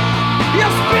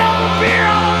 You'll spill beer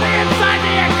all over the inside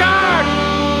of your car.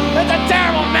 It's a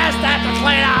terrible mess to have to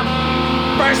clean up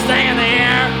first thing in the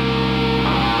year.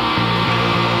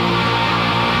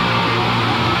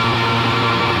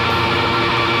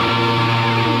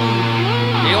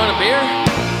 You want a beer?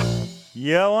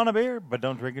 Yeah, I want a beer, but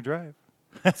don't drink and drive.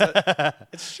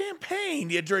 It's champagne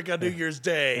you drink on New Year's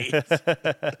Day.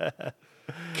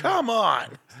 Come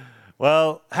on.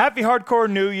 Well, happy Hardcore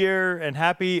New Year and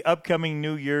happy upcoming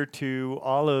New Year to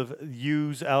all of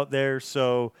yous out there.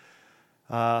 So,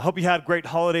 hope you had a great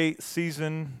holiday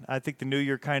season. I think the New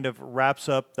Year kind of wraps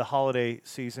up the holiday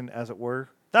season, as it were.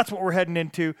 That's what we're heading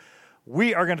into.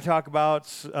 We are going to talk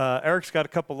about, Eric's got a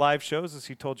couple live shows, as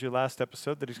he told you last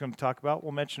episode, that he's going to talk about.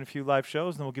 We'll mention a few live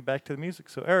shows, and then we'll get back to the music.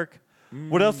 So, Eric,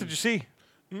 What else did you see?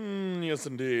 Yes,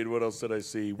 indeed. What else did I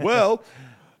see? Well,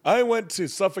 I went to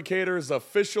Suffocator's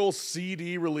official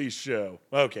CD release show.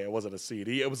 Okay, it wasn't a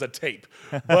CD, it was a tape.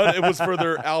 But it was for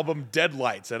their album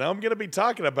Deadlights, and I'm going to be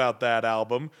talking about that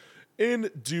album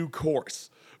in due course.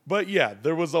 But yeah,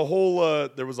 there was a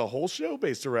whole show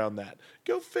based around that.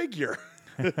 Go figure.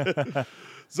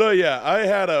 So yeah, I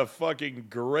had a fucking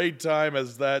great time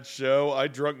as that show. I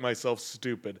drunk myself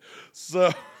stupid.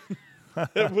 So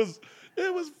it was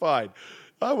fine.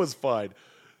 I was fine.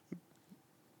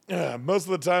 Most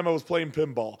of the time I was playing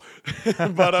pinball.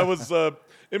 But I was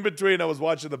in between I was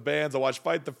watching the bands. I watched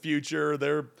Fight the Future.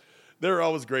 They're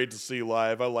always great to see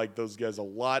live. I like those guys a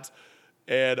lot.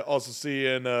 And also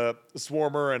seeing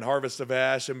Swarmer and Harvest of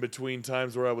Ash in between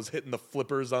times where I was hitting the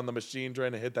flippers on the machine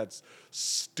trying to hit that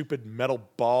stupid metal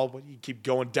ball. Why do you keep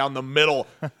going down the middle?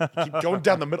 You keep going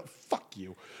down the middle. Fuck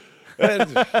you. And,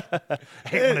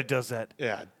 Hate when it does that.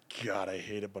 yeah, God, I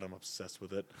hate it, but I'm obsessed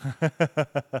with it.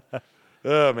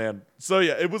 Oh man. So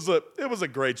yeah, it was a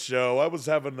great show. I was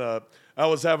having a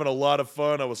lot of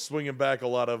fun. I was swinging back a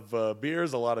lot of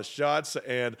beers, a lot of shots,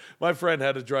 and my friend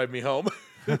had to drive me home.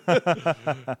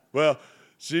 Well,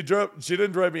 she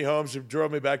didn't drive me home. She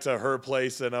drove me back to her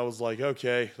place, and I was like,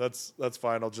 okay, that's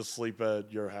fine. I'll just sleep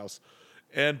at your house,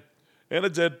 and I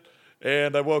did.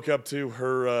 And I woke up to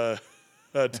her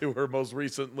most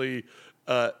recent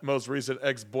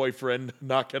ex-boyfriend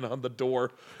knocking on the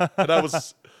door, and I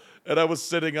was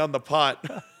sitting on the pot.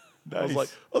 I was like,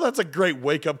 oh, that's a great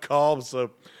wake-up call.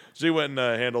 So she went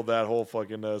and handled that whole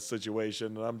fucking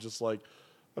situation, and I'm just like,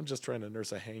 I'm just trying to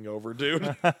nurse a hangover,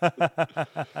 dude.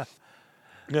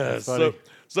 Yeah, so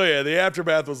yeah, the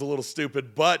aftermath was a little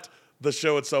stupid, but the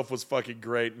show itself was fucking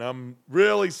great, and I'm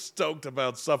really stoked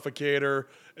about Suffocator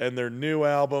and their new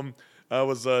album. I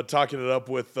was talking it up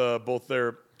with both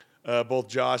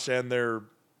Josh and their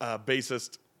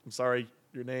bassist. I'm sorry,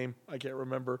 your name, I can't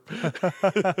remember.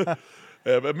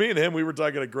 But me and him, we were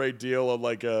talking a great deal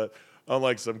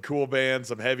on some cool bands,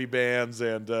 some heavy bands,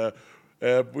 and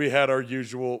we had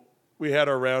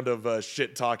our round of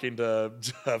shit talking to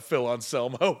Phil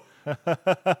Anselmo.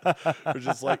 We're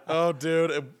just like, oh,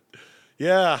 dude,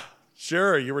 yeah,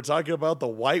 sure, you were talking about the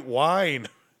white wine,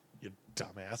 you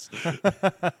dumbass.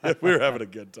 We were having a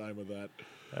good time with that.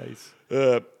 Nice.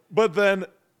 But then,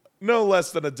 no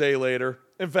less than a day later,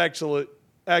 in fact,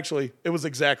 actually, it was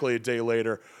exactly a day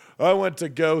later, I went to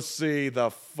go see the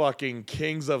fucking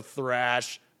Kings of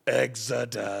Thrash,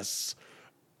 Exodus.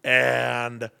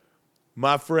 And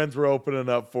my friends were opening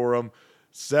up for them.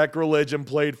 Sacrilegion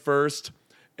played first.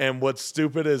 And what's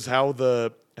stupid is how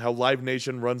Live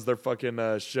Nation runs their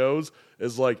fucking shows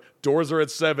is like, doors are at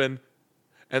 7,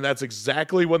 and that's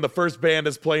exactly when the first band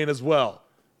is playing as well.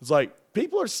 It's like,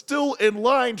 people are still in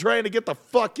line trying to get the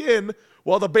fuck in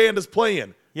while the band is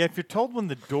playing. Yeah, if you're told when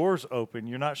the doors open,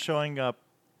 you're not showing up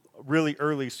really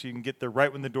early so you can get there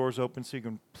right when the doors open so you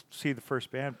can see the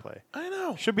first band play. I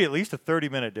know. Should be at least a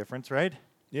 30-minute difference, right?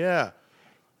 Yeah.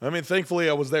 I mean, thankfully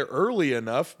I was there early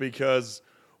enough because,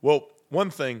 well, one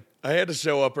thing, I had to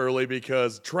show up early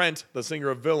because Trent, the singer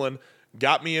of Villain,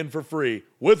 got me in for free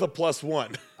with a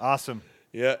 +1. Awesome.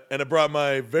 Yeah, and it brought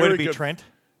my very Way to be good... Trent.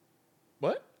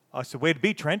 What? I said, way to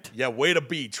be Trent. Yeah, way to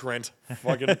be Trent. I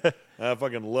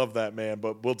fucking love that man,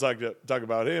 but we'll talk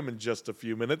about him in just a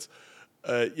few minutes.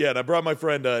 Yeah, and I brought my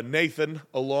friend Nathan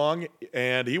along,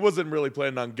 and he wasn't really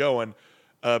planning on going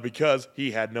because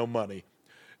he had no money.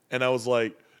 And I was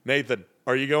like, Nathan,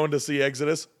 are you going to see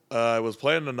Exodus? I was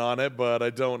planning on it, but I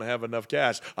don't have enough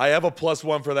cash. I have a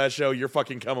 +1 for that show. You're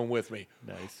fucking coming with me.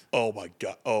 Nice. Oh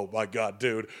my God,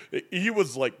 dude. He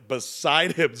was like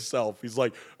beside himself. He's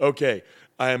like, okay,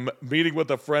 I'm meeting with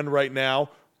a friend right now,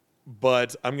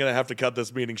 but I'm going to have to cut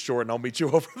this meeting short, and I'll meet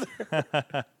you over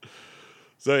there.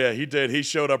 So yeah, he did. He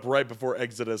showed up right before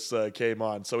Exodus came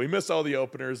on. So he missed all the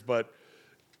openers, but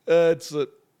it's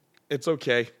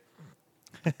okay.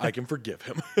 I can forgive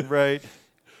him. Right.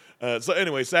 So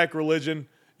anyway, Sacrilegion,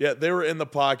 yeah, they were in the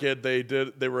pocket.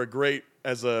 They were great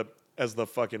as the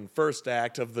fucking first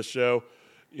act of the show.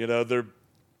 They're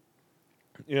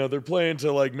playing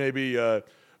to like maybe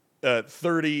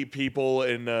 30 people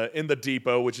in the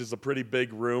depot, which is a pretty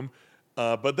big room.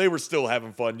 But they were still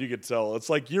having fun. You could tell. It's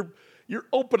like you're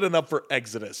opening up for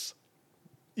Exodus.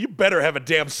 You better have a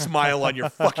damn smile on your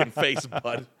fucking face,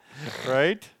 bud.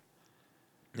 Right?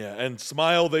 Yeah, and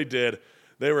smile they did.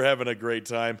 They were having a great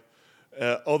time.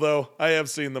 Although I have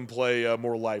seen them play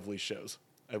more lively shows.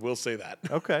 I will say that.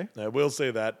 Okay. I will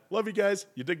say that. Love you guys.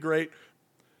 You did great.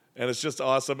 And it's just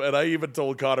awesome. And I even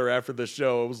told Connor after the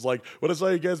show, I was like, when I saw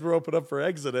you guys were opening up for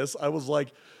Exodus, I was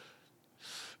like,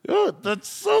 oh, that's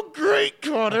so great. great,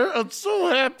 Connor. I'm so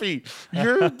happy.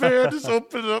 Your band is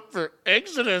opening up for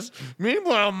Exodus.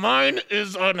 Meanwhile, mine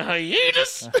is on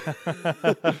hiatus.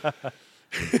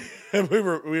 And we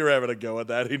were having a go at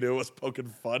that. He knew it was poking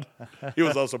fun. He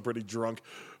was also pretty drunk.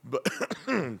 But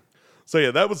so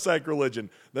yeah, that was Sacrilegion.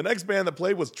 The next band that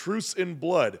played was Truce in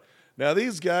Blood. Now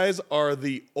these guys are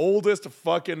the oldest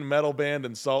fucking metal band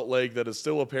in Salt Lake that is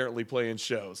still apparently playing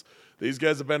shows. These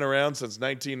guys have been around since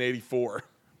 1984.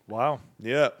 Wow.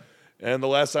 Yeah. And the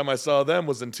last time I saw them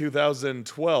was in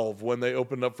 2012 when they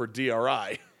opened up for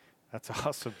DRI. That's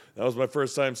awesome. That was my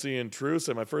first time seeing Truce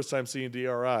and my first time seeing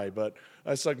DRI, but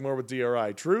I suck more with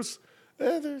DRI. Truce,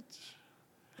 they're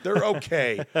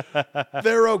okay.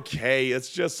 They're okay. It's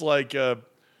just like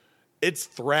it's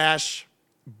thrash,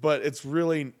 but it's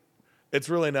really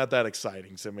not that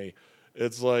exciting to me.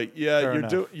 It's like, yeah,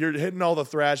 you're hitting all the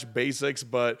thrash basics,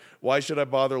 but why should I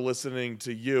bother listening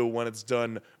to you when it's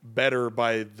done better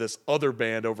by this other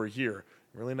band over here?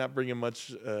 Really not bringing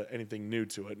much anything new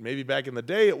to it. Maybe back in the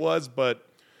day it was, but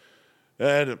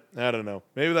I don't know.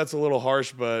 Maybe that's a little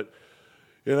harsh, but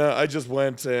I just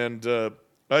went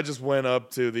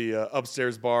up to the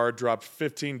upstairs bar, dropped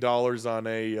 $15 on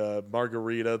a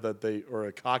margarita or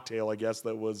a cocktail, I guess,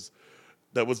 that was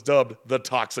dubbed the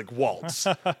Toxic Waltz.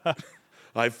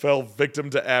 I fell victim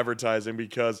to advertising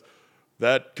because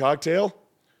that cocktail,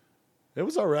 it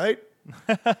was all right.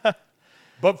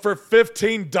 But for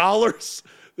 $15,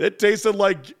 it tasted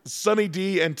like Sunny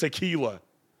D and tequila.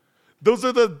 Those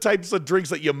are the types of drinks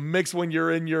that you mix when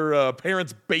you're in your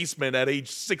parents' basement at age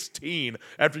 16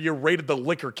 after you raided the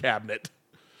liquor cabinet.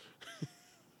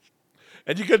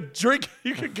 And you could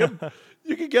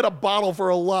get a bottle for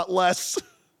a lot less.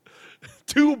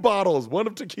 2 bottles, one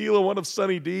of tequila, one of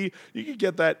Sunny D. You could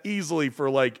get that easily for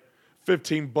like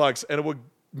 $15, and it would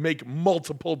make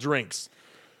multiple drinks.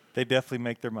 They definitely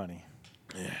make their money.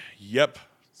 Yep.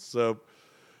 So,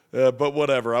 but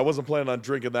whatever. I wasn't planning on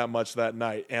drinking that much that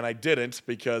night, and I didn't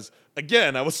because,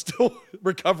 again, I was still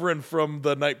recovering from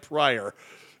the night prior,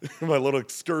 my little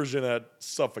excursion at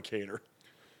Suffocater.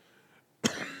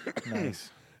 Nice.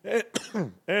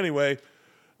 Anyway,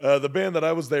 the band that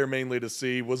I was there mainly to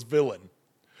see was Villain.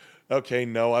 Okay,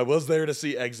 no, I was there to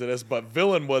see Exodus, but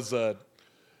Villain was that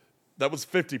was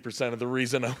 50% of the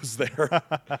reason I was there.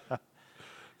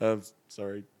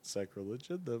 Sorry,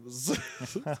 Sacrilegion. That was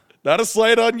not a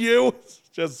slight on you.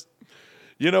 Just,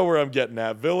 you know where I'm getting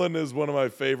at. Villain is one of my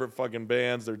favorite fucking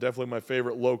bands. They're definitely my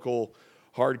favorite local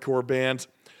hardcore band.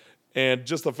 And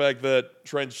just the fact that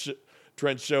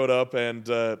Trent showed up and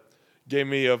gave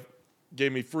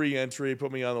me free entry,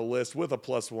 put me on the list with a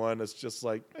 +1. It's just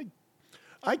like,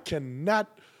 I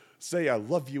cannot say I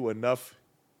love you enough.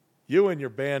 You and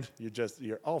your band,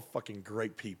 you're all fucking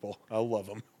great people. I love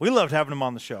them. We loved having them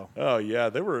on the show. Oh yeah,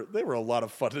 they were a lot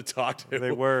of fun to talk to.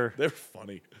 They were. They're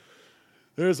funny.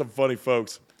 There's some funny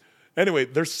folks. Anyway,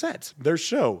 their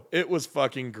show, it was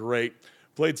fucking great.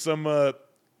 Played some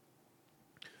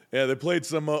they played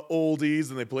some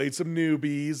oldies and they played some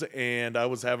newbies, and I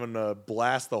was having a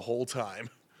blast the whole time.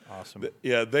 Awesome.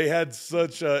 Yeah, they had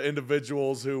such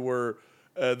individuals who were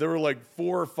there were like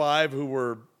 4 or 5 who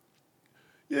were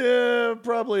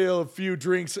probably a few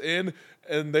drinks in,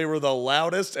 and they were the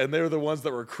loudest, and they were the ones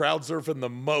that were crowd surfing the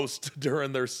most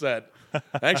during their set.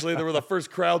 Actually, they were the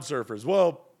first crowd surfers.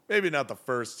 Well, maybe not the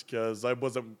first, because I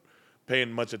wasn't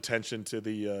paying much attention to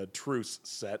the Truce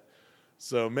set.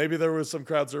 So maybe there was some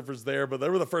crowd surfers there, but they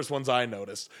were the first ones I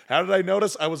noticed. How did I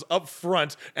notice? I was up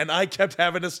front, and I kept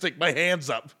having to stick my hands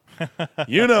up.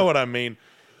 You know what I mean.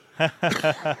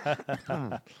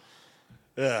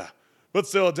 Yeah. But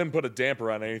still, it didn't put a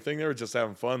damper on anything. They were just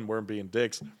having fun, weren't being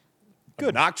dicks. Good.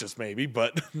 Obnoxious, maybe,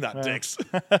 but not dicks.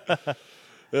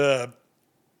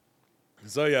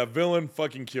 So, yeah, Villain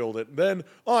fucking killed it. Then,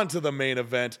 on to the main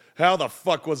event. How the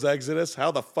fuck was Exodus?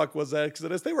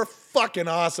 They were fucking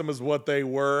awesome is what they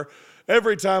were.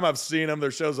 Every time I've seen them,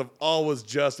 their shows have always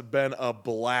just been a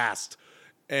blast.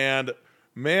 And,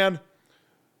 man,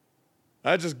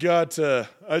 I just got to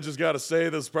say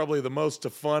this is probably the most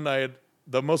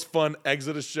fun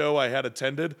Exodus show I had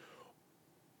attended.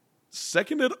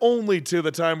 Seconded only to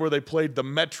the time where they played the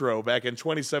Metro back in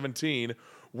 2017,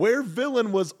 where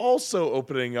Villain was also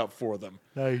opening up for them.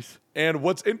 Nice. And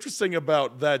what's interesting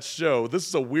about that show, this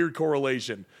is a weird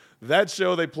correlation. That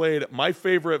show, they played my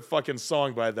favorite fucking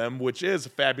song by them, which is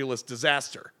Fabulous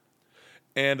Disaster.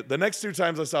 And the next 2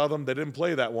 times I saw them, they didn't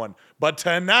play that one. But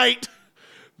tonight,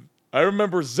 I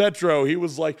remember Zetro, he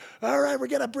was like, all right, we're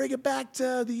going to bring it back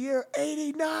to the year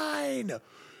 89.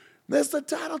 This is the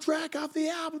title track off the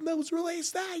album that was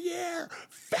released that year.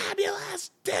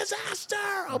 Fabulous Disaster.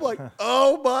 I'm like,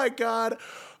 oh my God.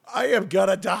 I am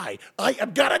gonna die. I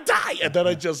am gonna die. And then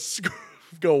I just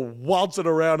go waltzing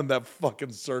around in that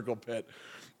fucking circle pit.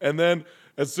 And then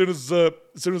as soon as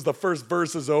the first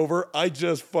verse is over, I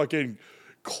just fucking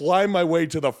climb my way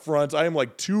to the front. I am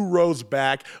like 2 rows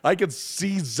back. I can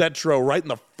see Zetro right in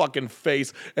the fucking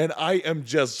face, and I am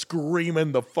just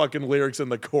screaming the fucking lyrics in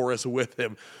the chorus with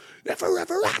him. Never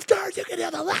ever after, you can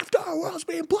hear the laughter, world's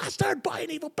being blasted by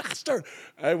an evil bastard.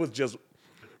 I was just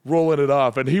rolling it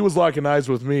off, and he was locking eyes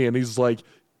with me, and he's like,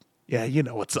 yeah, you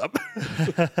know what's up.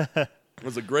 It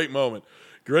was a great moment.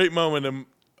 Great moment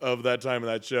of that time in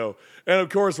that show. And of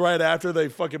course, right after, they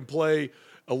fucking play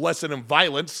A Lesson in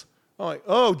Violence. I'm like,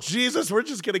 oh, Jesus, we're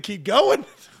just going to keep going.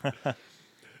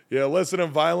 Yeah, Lesson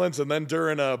in Violence. And then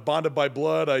during Bonded by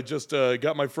Blood, I just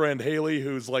got my friend Haley,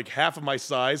 who's like half of my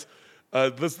size.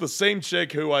 This is the same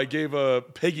chick who I gave a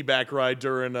piggyback ride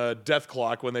during Death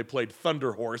Clock when they played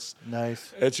Thunder Horse.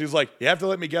 Nice. And she's like, you have to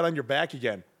let me get on your back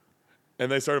again.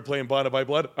 And they started playing Bonded by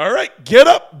Blood. All right, get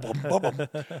up.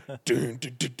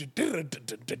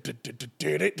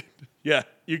 Yeah,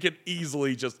 you can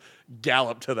easily just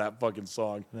gallop to that fucking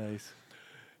song. Nice.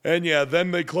 And yeah, then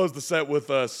they close the set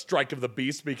with Strike of the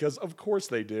Beast, because of course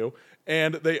they do.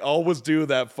 And they always do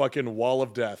that fucking Wall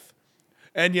of Death.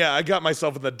 And yeah, I got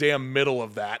myself in the damn middle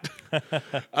of that.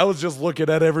 I was just looking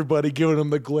at everybody, giving them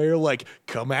the glare like,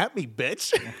 come at me,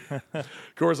 bitch. Of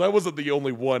course, I wasn't the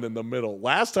only one in the middle.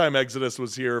 Last time Exodus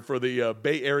was here for the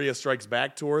Bay Area Strikes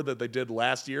Back tour that they did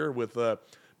last year with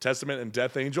Testament and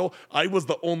Death Angel, I was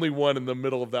the only one in the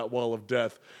middle of that Wall of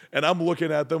Death. And I'm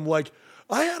looking at them like,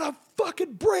 I had a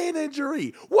fucking brain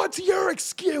injury. What's your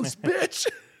excuse, bitch?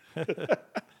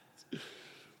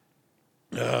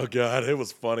 Oh, God, it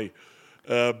was funny.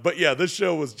 But yeah, this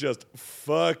show was just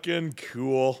fucking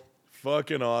cool,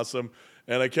 fucking awesome.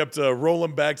 And I kept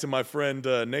rolling back to my friend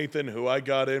Nathan, who I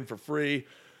got in for free.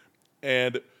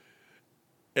 And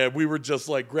we were just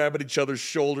like grabbing each other's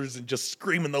shoulders and just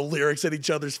screaming the lyrics at each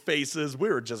other's faces. We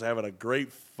were just having a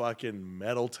great fucking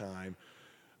metal time.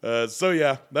 So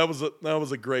yeah, that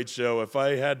was a great show. If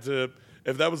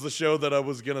that was the show that I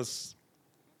was gonna,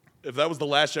 if that was the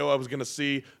last show I was gonna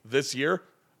see this year,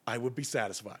 I would be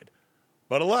satisfied.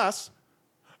 But alas,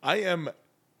 I am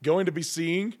going to be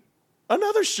seeing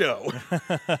another show.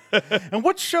 And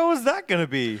what show is that going to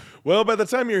be? Well, by the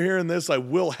time you're hearing this, I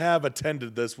will have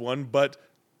attended this one, but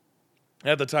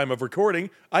at the time of recording,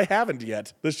 I haven't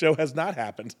yet. This show has not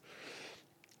happened.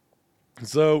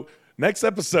 So, next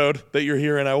episode that you're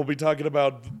hearing, I will be talking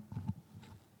about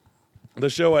the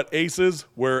show at Aces,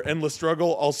 where Endless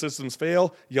Struggle, All Systems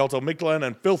Fail, Yalto Mictlan,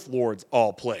 and Filth Lords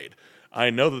all played. I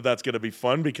know that that's going to be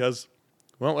fun because,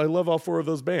 well, I love all 4 of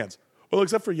those bands. Well,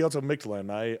 except for Yalto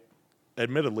Mictlan, I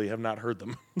admittedly have not heard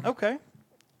them. Okay.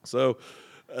 So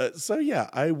yeah,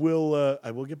 I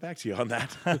will get back to you on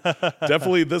that.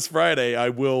 Definitely this Friday, I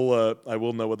will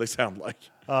know what they sound like.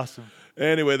 Awesome.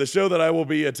 Anyway, the show that I will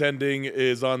be attending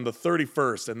is on the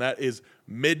 31st, and that is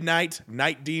Midnight,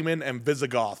 Night Demon, and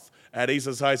Visigoth at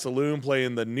Aces High Saloon,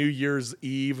 playing the New Year's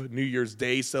Eve, New Year's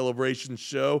Day celebration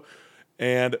show.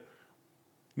 And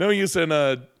no use in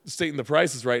stating the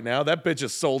prices right now. That bitch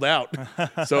is sold out.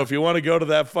 So if you want to go to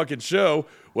that fucking show,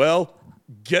 well,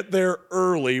 get there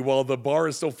early while the bar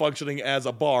is still functioning as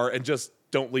a bar and just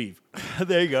don't leave.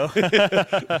 There you go.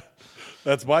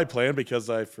 That's my plan because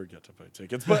I forget to buy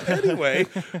tickets. But anyway,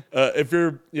 if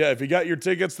you got your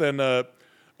tickets, then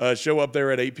show up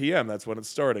there at 8 p.m. That's when it's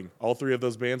starting. All 3 of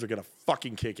those bands are going to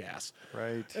fucking kick ass.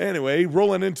 Right. Anyway,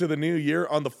 rolling into the new year,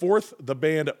 on the 4th, the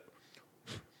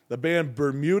band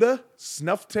Bermuda,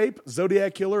 Snuff Tape,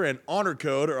 Zodiac Killer, and Honor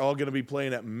Code are all going to be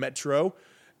playing at Metro.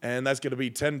 And that's going to be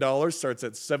 $10, starts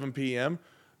at 7 p.m.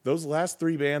 Those last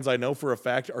 3 bands I know for a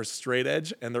fact are straight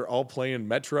edge, and they're all playing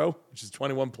Metro, which is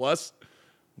 21 plus.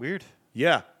 Weird.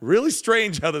 Yeah, really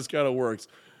strange how this kind of works.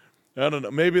 I don't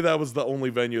know. Maybe that was the only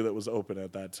venue that was open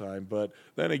at that time. But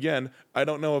then again, I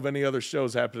don't know of any other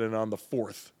shows happening on the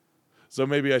 4th. So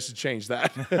maybe I should change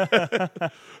that.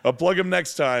 I'll plug them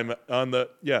next time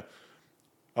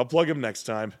I'll plug them next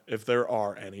time if there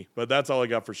are any. But that's all I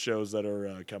got for shows that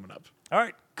are coming up. All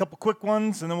right, a couple quick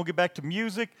ones, and then we'll get back to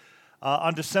music.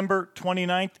 On December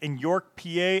 29th in York,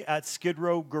 PA at Skid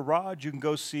Row Garage, you can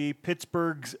go see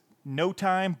Pittsburgh's No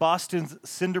Time, Boston's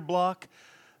Cinderblock,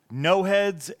 No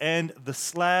Heads, and the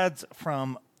Slads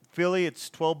from Philly. It's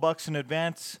 $12 in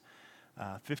advance.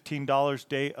 $15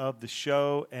 day of the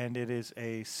show, and it is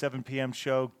a 7 p.m.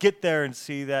 show. Get there and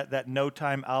see that. That No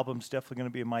Time album's definitely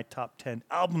going to be in my top 10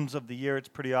 albums of the year. It's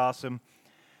pretty awesome.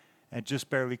 And it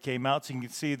just barely came out, so you can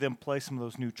see them play some of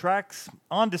those new tracks.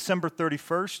 On December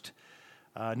 31st,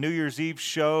 New Year's Eve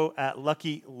show at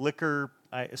Lucky Liquor.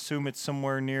 I assume it's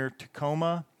somewhere near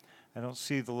Tacoma. I don't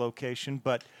see the location,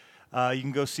 but you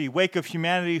can go see Wake of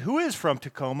Humanity, who is from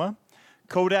Tacoma,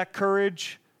 Kodak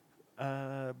Courage,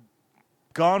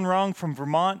 Gone Wrong from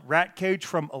Vermont, Rat Cage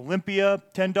from Olympia,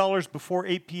 $10 before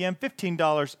 8 p.m.,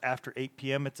 $15 after 8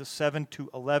 p.m. It's a 7 to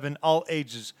 11 all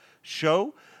ages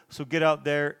show. So get out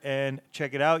there and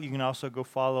check it out. You can also go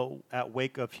follow at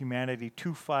Wake of Humanity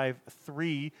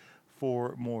 253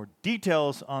 for more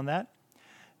details on that.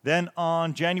 Then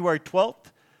on January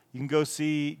 12th, you can go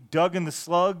see Doug and the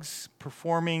Slugs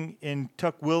performing in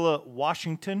Tukwila,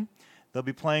 Washington. They'll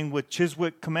be playing with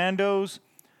Chiswick Commandos,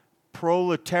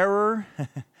 Proletariat,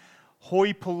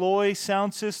 Hoi Polloi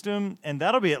Sound System, and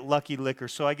that'll be at Lucky Liquor.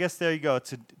 So I guess there you go.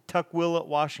 It's in Tukwila,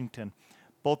 Washington.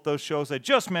 Both those shows I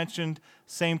just mentioned,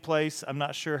 same place. I'm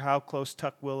not sure how close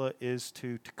Tukwila is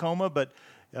to Tacoma, but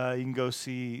you can go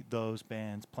see those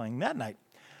bands playing that night.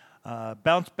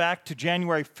 Bounce back to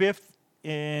January 5th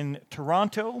in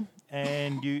Toronto,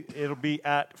 and it'll be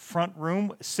at Front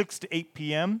Room, 6 to 8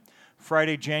 p.m.,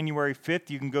 Friday, January 5th,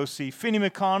 you can go see Finney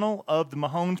McConnell of the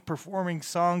Mahones performing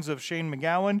songs of Shane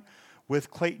MacGowan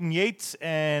with Clayton Yates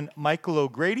and Michael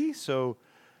O'Grady. So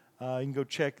you can go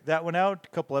check that one out.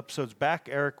 A couple episodes back,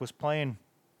 Eric was playing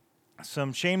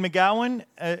some Shane MacGowan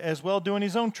as well, doing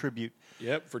his own tribute.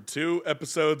 Yep, for 2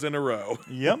 episodes in a row.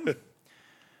 Yep.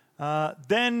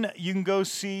 Then you can go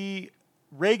see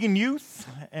Reagan Youth,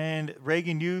 and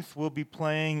Reagan Youth will be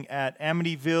playing at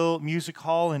Amityville Music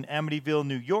Hall in Amityville,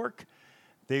 New York.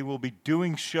 They will be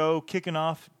doing show kicking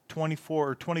off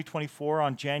 2024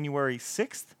 on January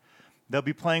 6th. They'll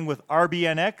be playing with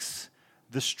RBNX,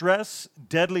 The Stress,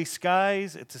 Deadly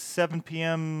Skies. It's a 7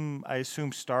 p.m., I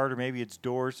assume, start, or maybe it's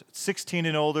doors. 16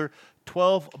 and older,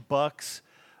 $12.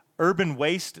 Urban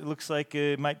Waste, it looks like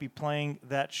it might be playing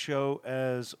that show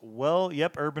as well.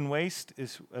 Yep, Urban Waste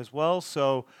is as well.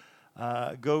 So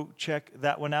go check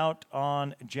that one out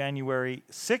on January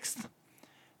 6th.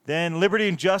 Then Liberty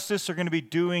and Justice are going to be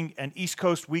doing an East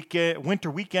Coast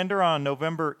winter weekender on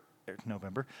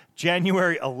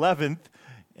January 11th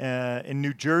in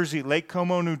New Jersey, Lake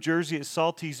Como, New Jersey at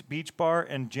Salty's Beach Bar,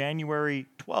 and January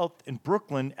 12th in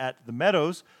Brooklyn at the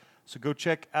Meadows. So go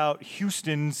check out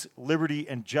Houston's Liberty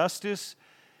and Justice.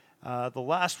 The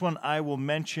last one I will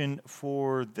mention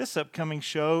for this upcoming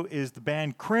show is the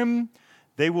band Crim.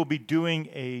 They will be doing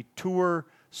a tour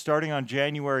starting on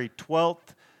January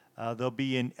 12th. They'll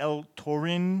be in El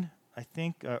Torin, I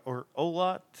think, or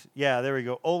Olot. Yeah, there we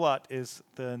go. Olot is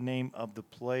the name of the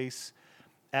place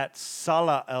at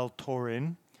Sala El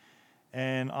Torin.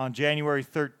 And on January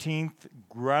 13th,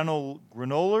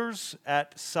 Granolers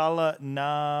at Sala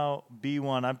Now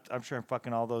B1. I'm sure I'm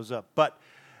fucking all those up. But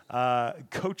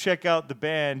go check out the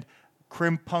band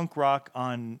Crim Punk Rock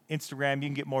on Instagram. You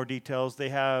can get more details. They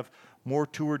have more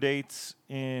tour dates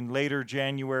in later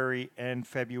January and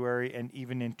February and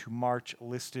even into March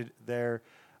listed there.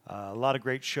 A lot of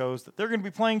great shows that they're going to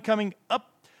be playing coming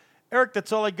up. Eric,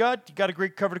 that's all I got. You got a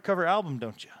great cover-to-cover album,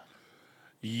 don't you?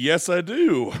 Yes, I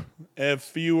do.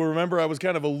 If you remember, I was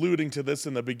kind of alluding to this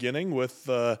in the beginning with,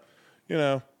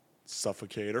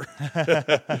 Suffocater.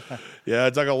 Yeah, I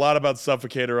talk a lot about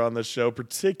Suffocater on this show,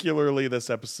 particularly this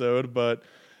episode, but,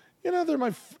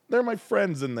 they're my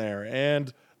friends in there,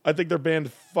 and I think their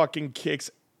band fucking kicks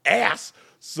ass.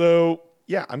 So,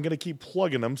 yeah, I'm going to keep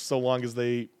plugging them so long as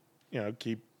they,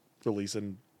 keep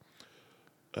releasing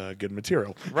good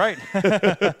material. Right.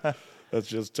 That's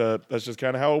just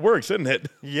kind of how it works, isn't it?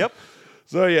 Yep.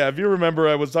 So, yeah, if you remember,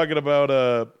 I was talking about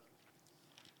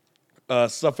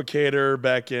Suffocator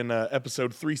back in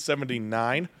episode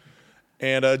 379.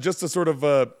 And just to sort of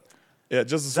recap.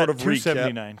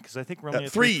 279, because I think we're only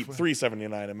at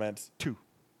 379, I meant. 2.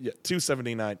 Yeah,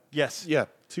 279. Yes. Yeah,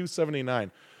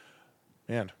 279.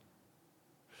 Man.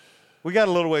 We got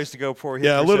a little ways to go before we hit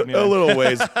a 379. little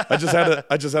ways.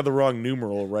 I just had the wrong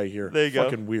numeral right here. There you go.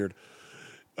 Fucking weird.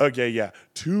 Okay, yeah.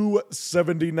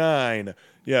 279.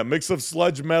 Yeah, mix of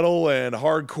sludge metal and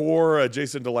hardcore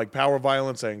adjacent to like power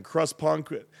violence and crust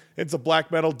punk. It's a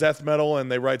black metal, death metal,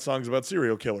 and they write songs about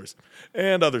serial killers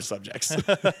and other subjects.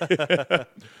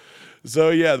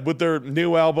 So, yeah, with their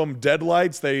new album,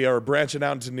 Deadlights, they are branching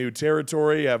out into new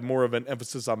territory, have more of an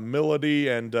emphasis on melody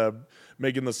and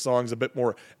making the songs a bit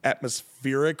more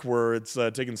atmospheric, where it's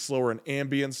taking slower and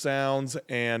ambient sounds.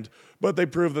 But they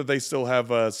prove that they still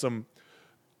have some,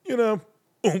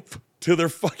 oomph to their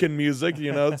fucking music.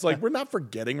 It's like, we're not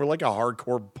forgetting. We're like a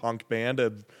hardcore punk band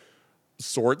of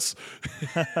sorts.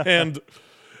 and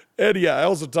yeah, I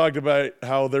also talked about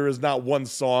how there is not one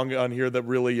song on here that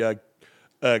really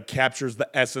captures the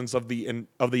essence of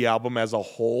the album as a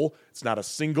whole. It's not a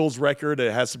singles record.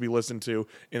 It has to be listened to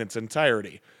in its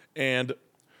entirety. And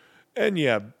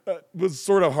yeah, it was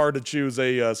sort of hard to choose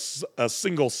a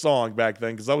single song back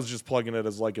then because I was just plugging it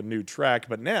as like a new track.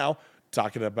 But now,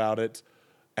 talking about it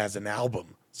as an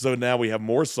album. So now we have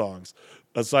more songs,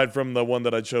 aside from the one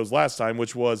that I chose last time,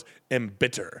 which was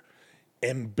Embitter.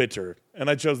 Embitter. And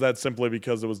I chose that simply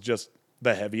because it was just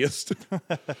the heaviest.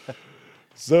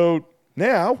 So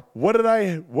now, what did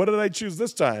I choose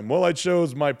this time? Well, I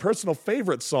chose my personal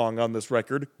favorite song on this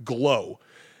record, Glow.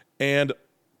 And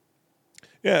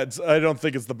yeah, I don't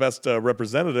think it's the best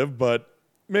representative, but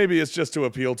maybe it's just to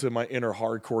appeal to my inner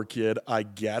hardcore kid, I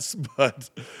guess. But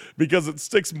because it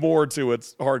sticks more to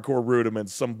its hardcore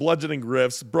rudiments, some bludgeoning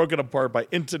riffs broken apart by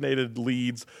intonated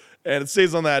leads, and it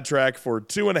stays on that track for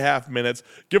 2.5 minutes,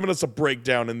 giving us a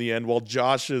breakdown in the end while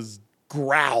Josh's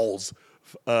growls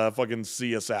fucking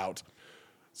see us out.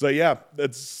 So yeah,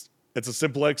 it's a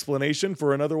simple explanation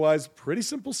for an otherwise pretty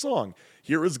simple song.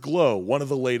 Here is Glow, one of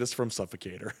the latest from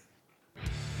Suffocater.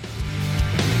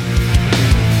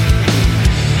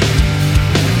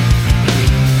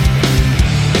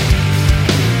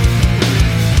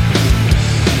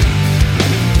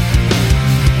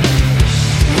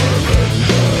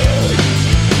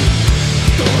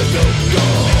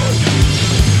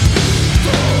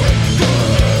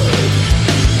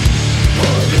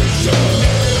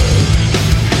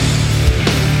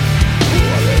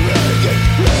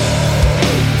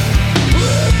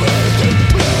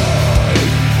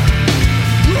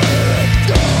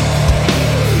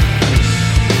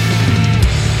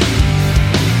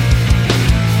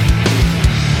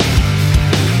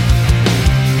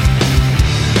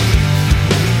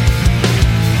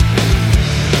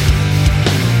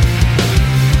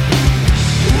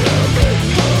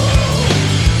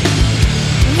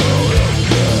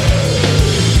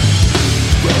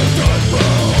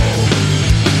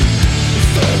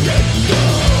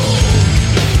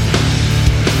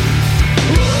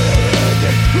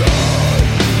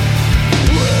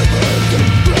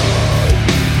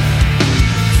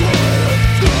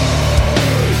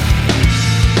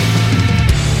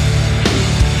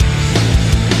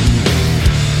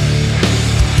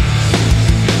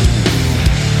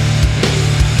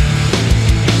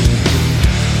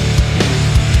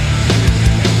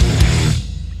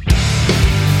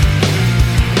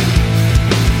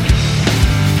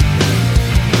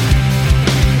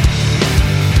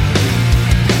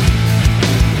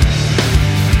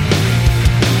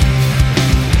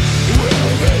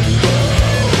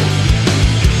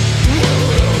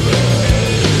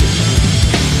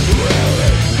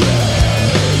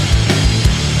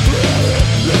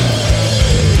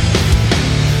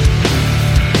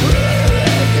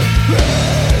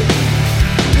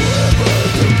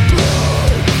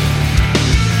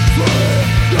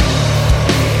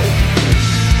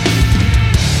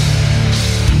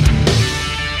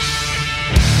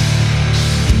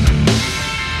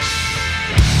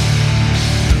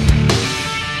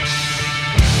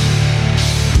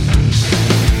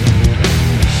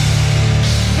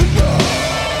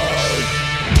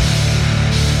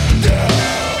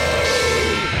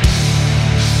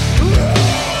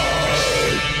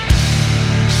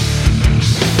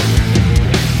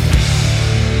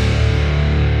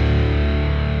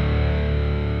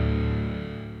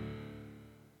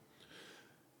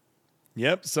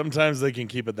 Yep, sometimes they can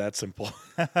keep it that simple.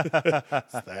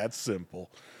 It's that simple.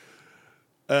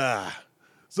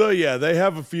 So yeah, they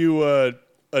have a few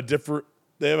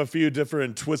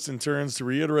different twists and turns. To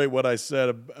reiterate what I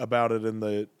said about it in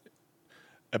the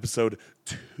episode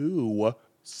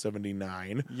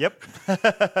 279. Yep.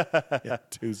 Yeah,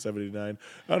 279.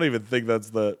 I don't even think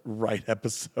that's the right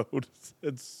episode.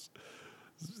 It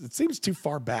seems too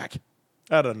far back.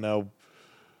 I don't know.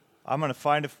 I'm going to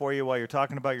find it for you while you're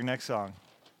talking about your next song.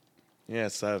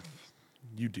 Yes,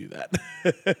 you do that.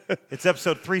 It's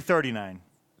episode 339.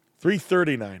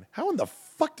 339. How in the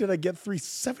fuck did I get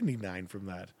 379 from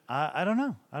that? I don't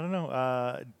know.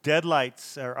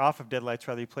 Deadlights, or off of Deadlights,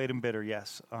 rather. You played Embitter,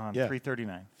 yes, on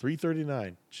 339.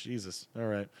 339. Jesus. All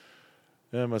right.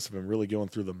 I must have been really going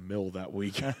through the mill that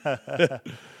week.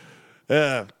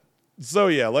 So,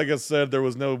 yeah, like I said, there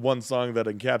was no one song that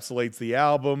encapsulates the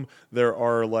album. There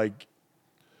are,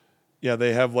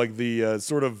 they have, the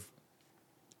sort of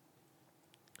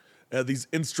these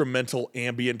instrumental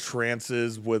ambient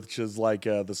trances, which is,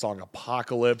 the song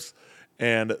Apocalypse.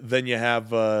 And then you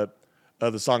have the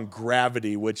song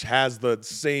Gravity, which has that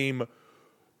same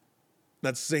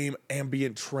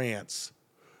ambient trance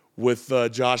with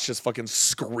Josh just fucking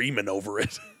screaming over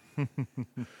it.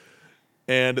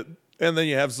 And And then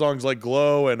you have songs like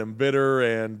Glow and Embitter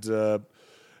and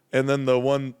then the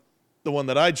one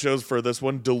that I chose for this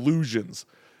one, Delusions.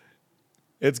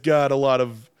 It's got a lot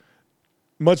of,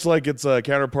 much like its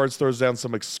counterparts, throws down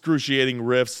some excruciating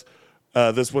riffs.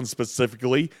 This one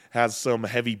specifically has some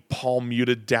heavy palm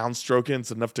muted downstroking.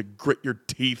 It's enough to grit your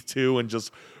teeth to and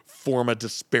just form a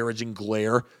disparaging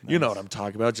glare. Nice. You know what I'm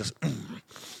talking about. Just,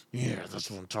 yeah, that's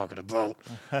what I'm talking about.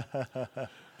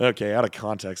 Okay, out of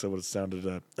context, that would have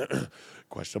sounded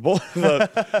questionable.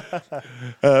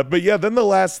 But yeah, then the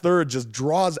last third just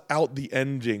draws out the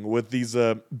ending with these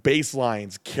bass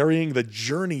lines carrying the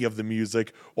journey of the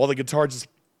music while the guitar just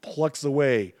plucks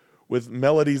away with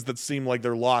melodies that seem like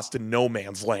they're lost in no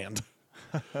man's land.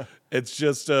 It's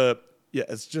just,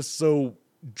 it's just so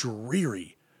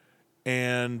dreary,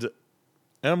 and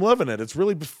I'm loving it. It's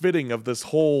really befitting of this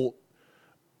whole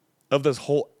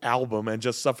album and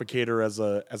just Suffocater as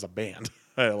a band.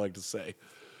 I like to say.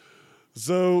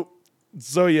 So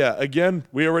yeah. Again,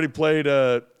 we already played.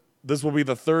 This will be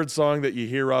the third song that you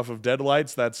hear off of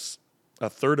Deadlights. That's a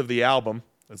third of the album.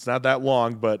 It's not that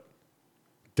long, but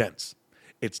dense.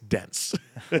 It's dense.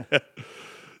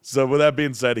 So with that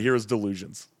being said, here is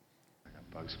Delusions. I got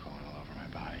bugs crawling all over my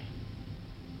body.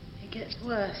 It gets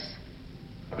worse.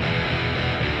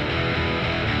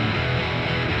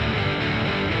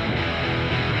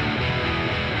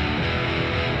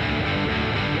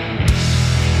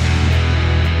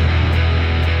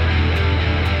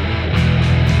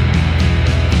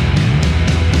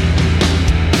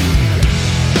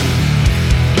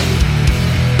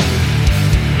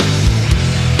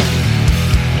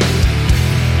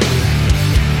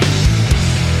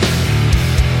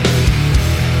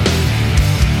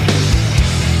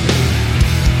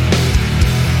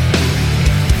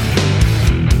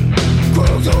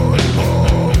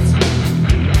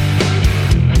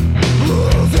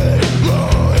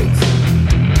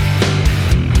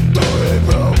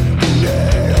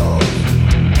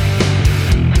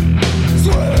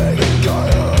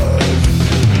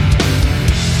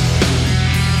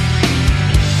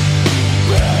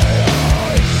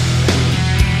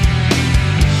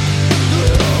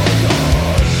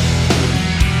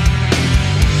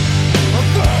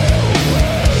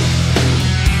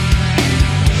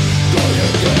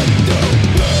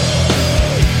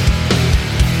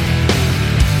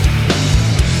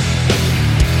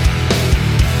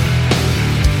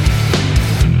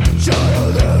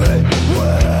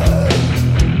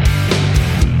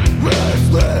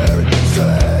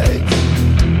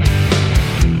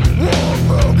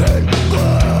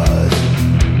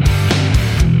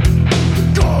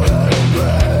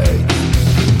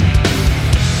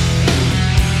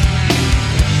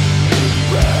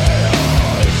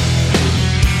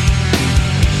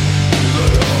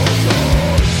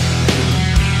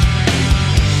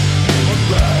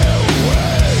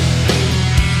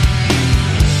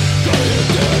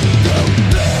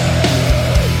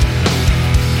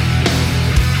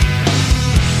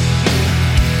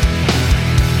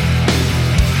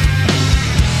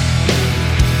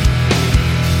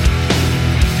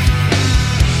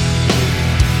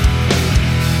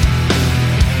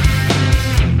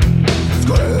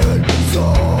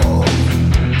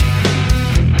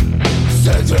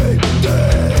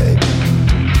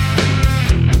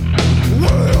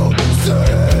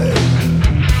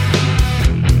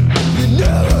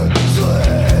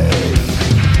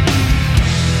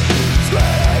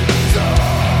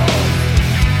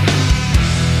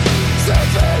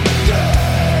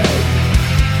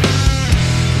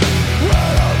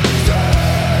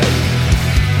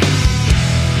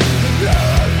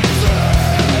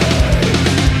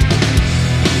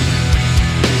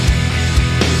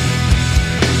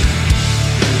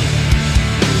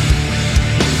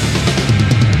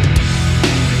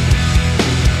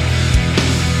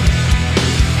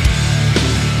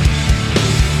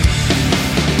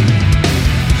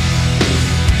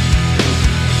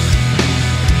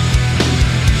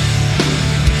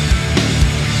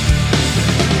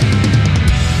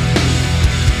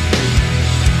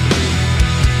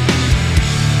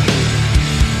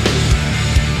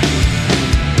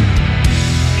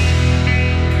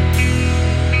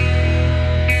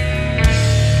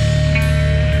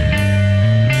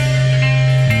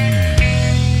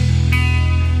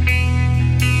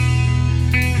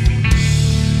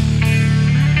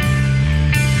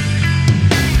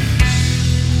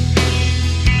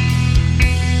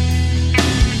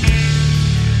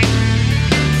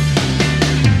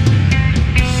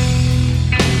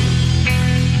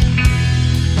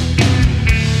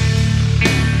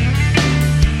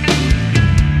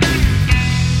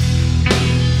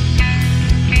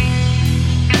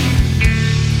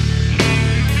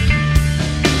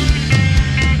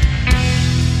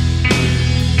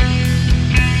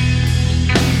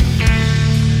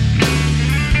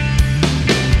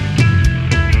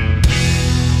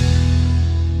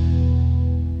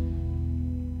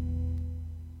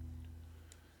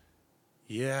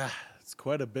 It's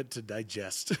quite a bit to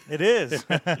digest. It is.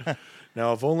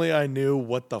 Now, if only I knew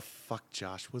what the fuck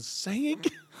Josh was saying.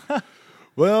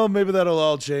 Well, maybe that'll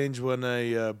all change when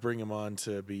I bring him on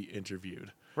to be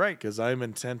interviewed. Right. Because I'm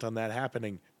intent on that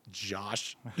happening,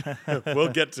 Josh.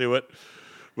 We'll get to it.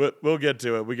 We'll get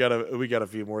to it. We got a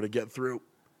few more to get through.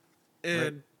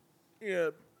 And yeah,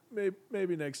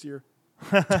 maybe next year.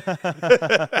 Yeah,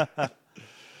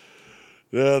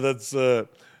 that's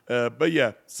but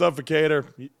yeah,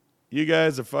 Suffocator. You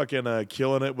guys are fucking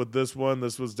killing it with this one.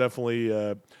 This was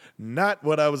definitely not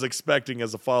what I was expecting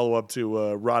as a follow-up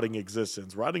to Rotting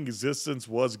Existence. Rotting Existence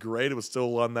was great. It was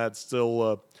still on that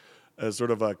sort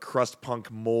of a crust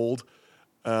punk mold.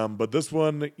 But this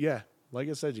one, yeah, like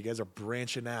I said, you guys are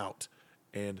branching out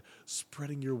and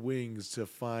spreading your wings to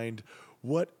find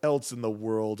what else in the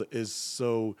world is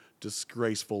so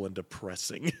disgraceful and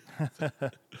depressing.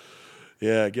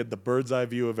 Yeah, get the bird's eye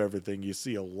view of everything. You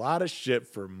see a lot of shit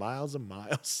for miles and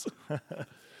miles.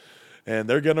 And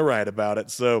they're going to write about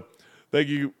it. So thank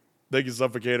you,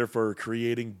 Suffocator, for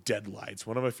creating Deadlights,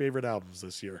 one of my favorite albums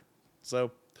this year.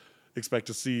 So expect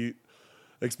to see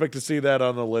that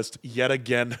on the list yet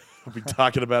again. We'll be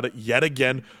talking about it yet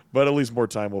again, but at least more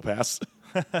time will pass.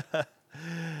 All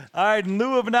right, in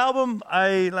lieu of an album,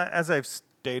 as I've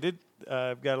stated,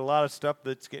 I've got a lot of stuff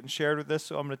that's getting shared with this,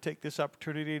 so I'm going to take this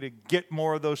opportunity to get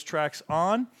more of those tracks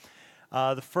on.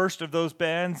 The first of those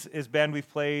bands is a band we've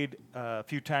played a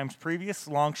few times previous,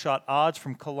 Longshot Odds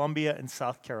from Columbia in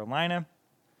South Carolina.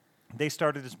 They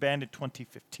started this band in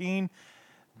 2015.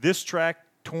 This track,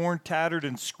 Torn, Tattered,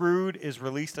 and Screwed, is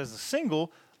released as a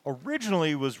single.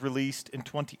 Originally was released in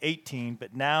 2018,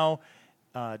 but now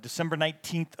December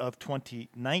 19th of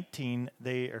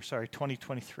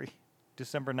 2023,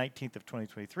 December 19th of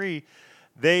 2023,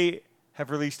 they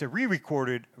have released a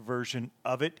re-recorded version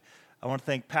of it. I want to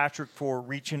thank Patrick for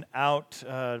reaching out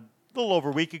a little over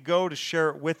a week ago to share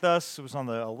it with us. It was on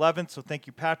the 11th, so thank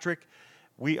you, Patrick.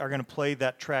 We are going to play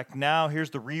that track now. Here's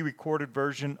the re-recorded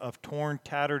version of Torn,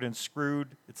 Tattered, and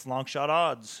Screwed. It's Longshot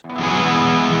Odds.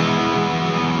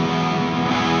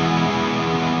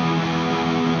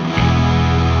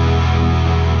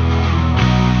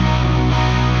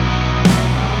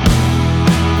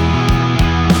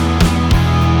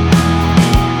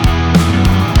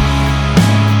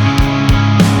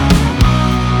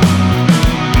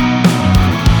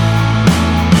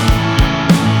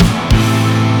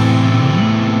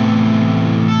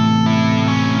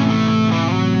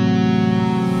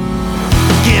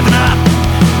 Giving up,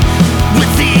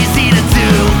 it's easy to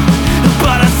do.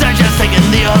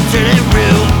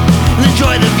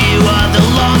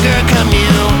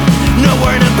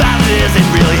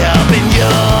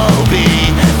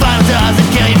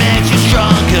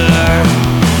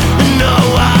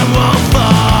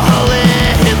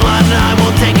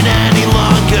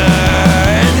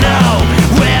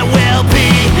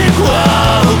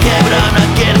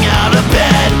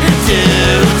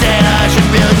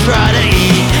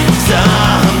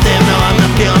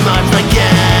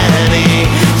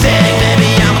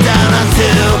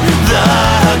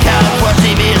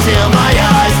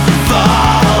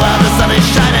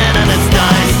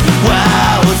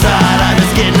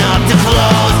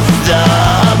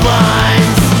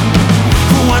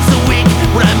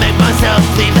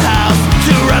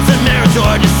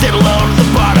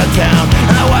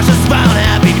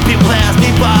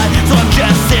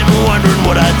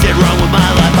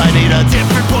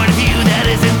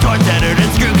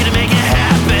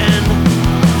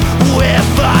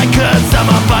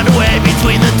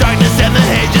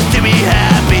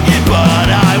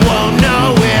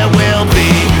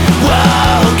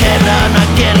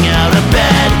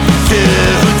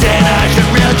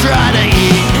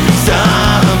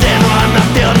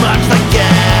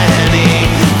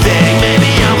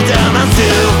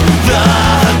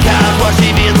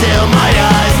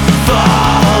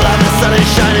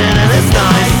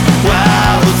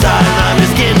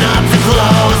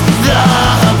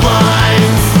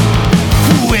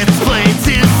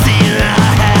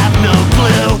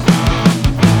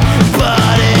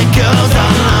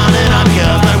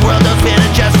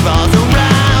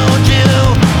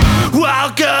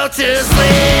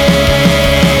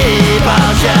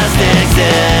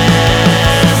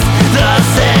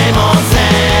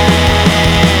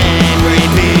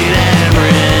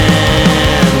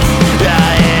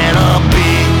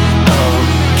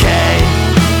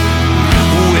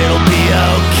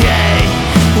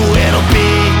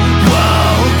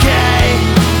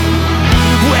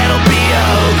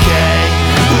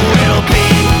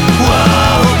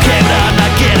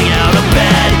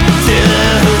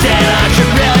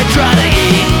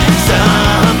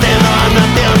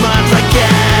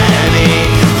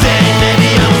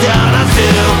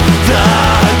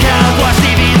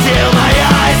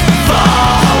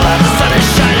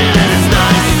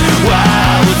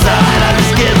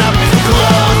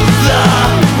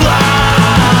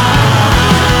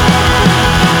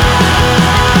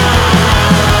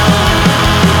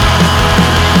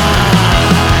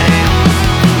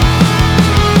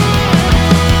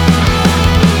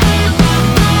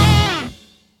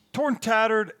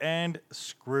 Tattered, and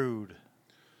Screwed.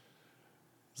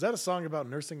 Is that a song about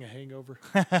nursing a hangover?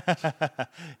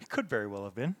 It could very well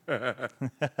have been.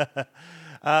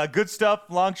 Good stuff.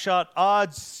 Longshot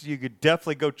Odds. You could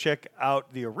definitely go check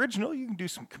out the original. You can do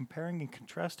some comparing and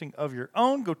contrasting of your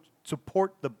own. Go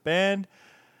support the band.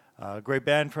 Great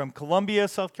band from Columbia,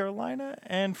 South Carolina.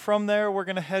 And from there, we're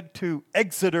going to head to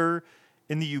Exeter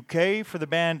in the UK for the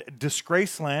band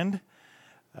Disgraceland.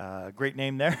 Great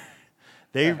name there.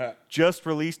 They just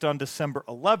released on December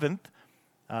 11th.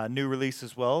 New release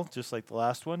as well, just like the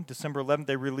last one. December 11th,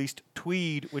 they released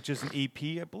Tweed, which is an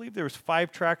EP. I believe there was 5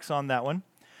 tracks on that one.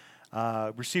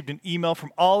 Received an email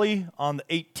from Ollie on the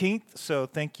 18th, so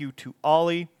thank you to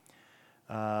Ollie.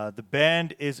 The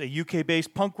band is a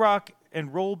UK-based punk rock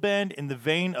and roll band in the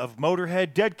vein of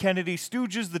Motorhead, Dead Kennedy,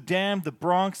 Stooges, The Damned, The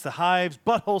Bronx, The Hives,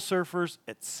 Butthole Surfers,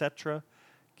 etc.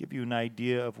 Give you an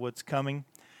idea of what's coming.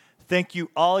 Thank you,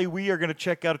 Ollie. We are going to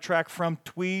check out a track from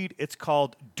Tweed. It's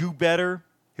called Do Better.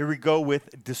 Here we go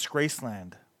with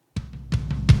Disgraceland.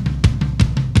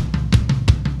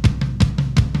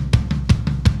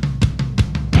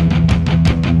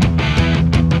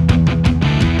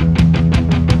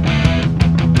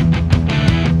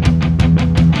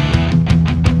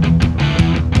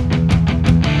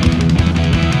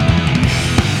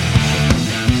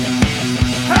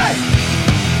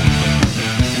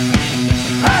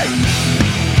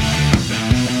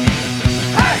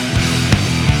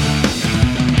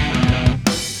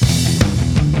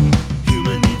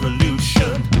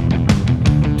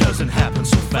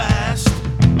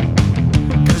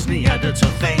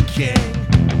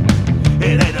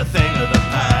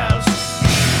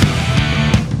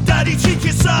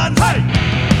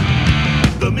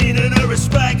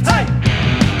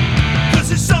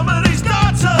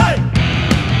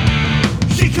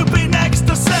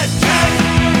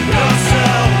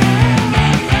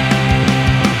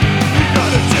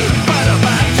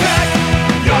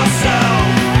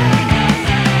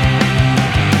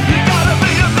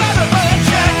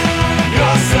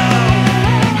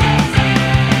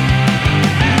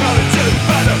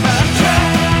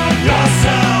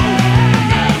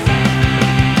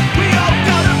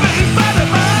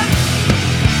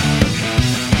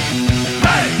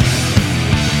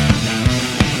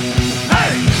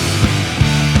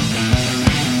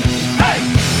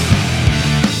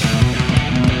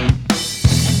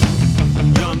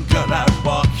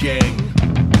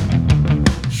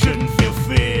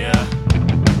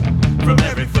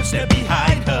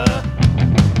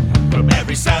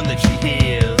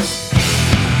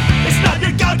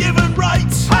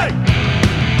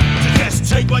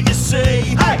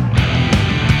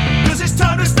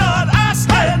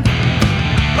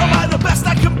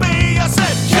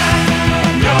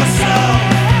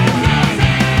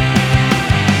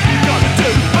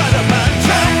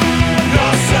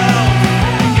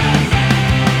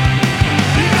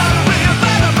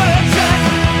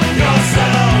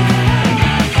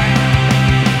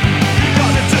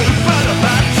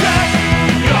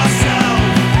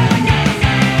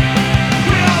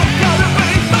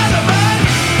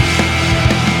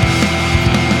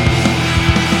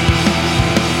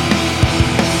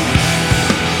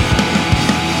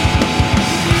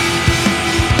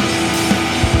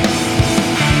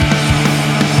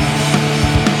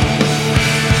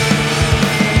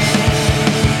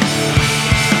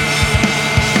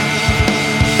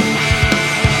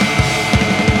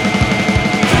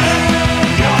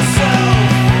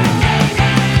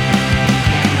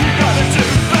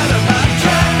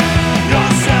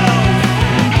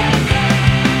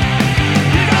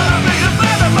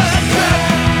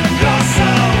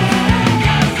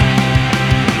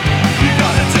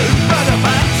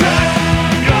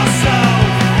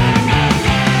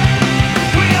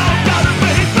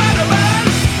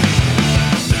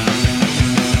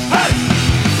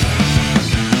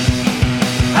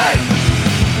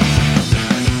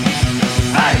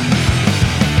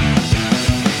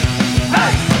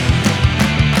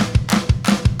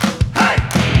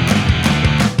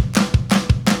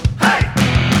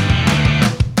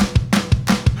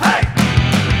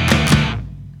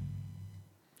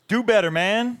 Better,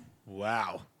 man.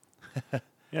 Wow. Yeah,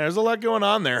 there's a lot going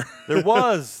on there. There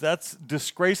was. That's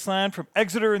Disgraceland from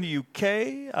Exeter in the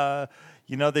UK.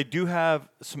 They do have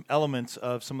some elements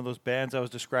of some of those bands I was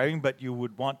describing, but you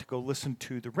would want to go listen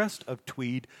to the rest of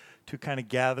Tweed to kind of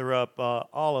gather up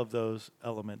all of those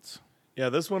elements. Yeah,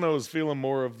 this one I was feeling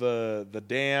more of the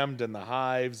Damned and the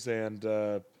Hives and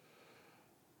a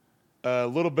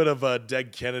little bit of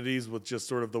Dead Kennedys with just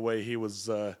sort of the way he was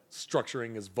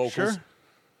structuring his vocals. Sure.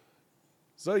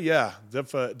 So, yeah,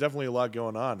 definitely a lot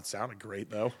going on. It sounded great,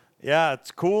 though. Yeah, it's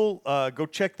cool. Go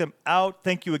check them out.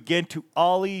 Thank you again to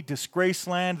Ollie,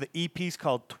 Disgraceland. The EP's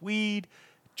called Tweed.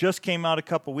 Just came out a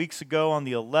couple weeks ago on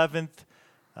the 11th.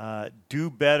 Do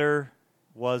Better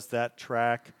was that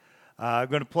track. I'm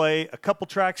going to play a couple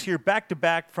tracks here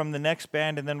back-to-back from the next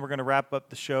band, and then we're going to wrap up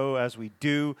the show as we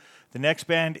do. The next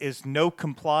band is No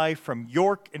Comply from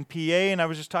York and PA, and I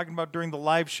was just talking about during the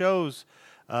live shows.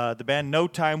 The band No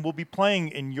Time will be playing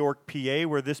in York, PA,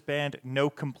 where this band No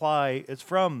Comply is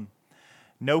from.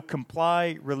 No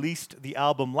Comply released the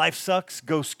album Life Sucks,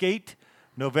 Go Skate,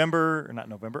 October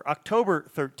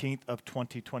 13th of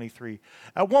 2023.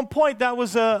 At one point, that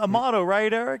was a motto,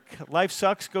 right, Eric? Life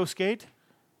Sucks, Go Skate?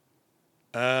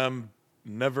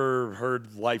 Never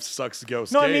heard Life Sucks, Go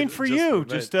Skate. No, I mean for you,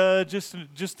 just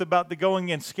about the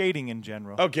going and skating in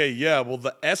general. Okay, yeah. Well,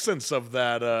 the essence of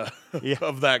that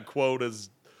of that quote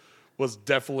was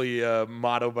definitely a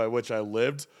motto by which I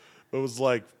lived. It was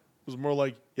more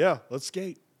like, yeah, let's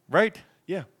skate. Right?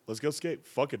 Yeah, let's go skate.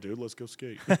 Fuck it, dude. Let's go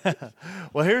skate.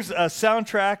 Well, here's a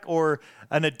soundtrack or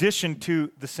an addition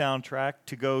to the soundtrack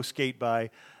to go skate by.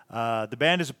 The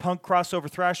band is a punk crossover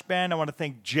thrash band. I want to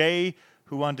thank Jay,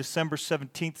 who on December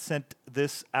 17th sent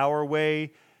this our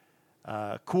way.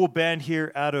 Cool band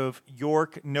here out of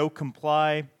York, No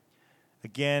Comply.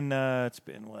 Again, it's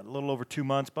been, a little over 2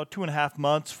 months, about 2.5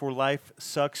 months for Life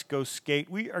Sucks, Go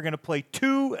Skate. We are going to play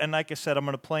two, and like I said, I'm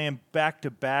going to play them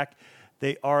back-to-back.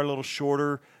 They are a little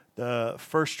shorter. The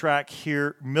first track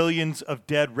here, Millions of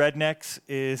Dead Rednecks,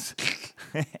 is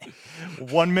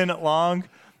 1 minute long.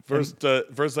 First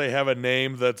they have a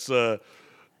name that's,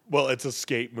 it's a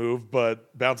skate move,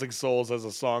 but Bouncing Souls has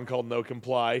a song called No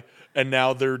Comply, and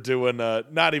now they're doing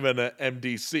not even an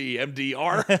MDC,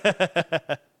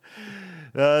 MDR.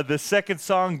 The second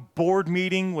song, Board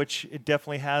Meeting, which it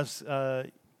definitely has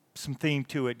some theme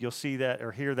to it. You'll see that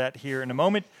or hear that here in a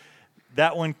moment.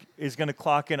 That one is going to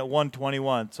clock in at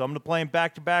 1:21. So I'm going to play them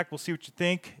back-to-back. We'll see what you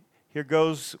think. Here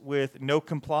goes with No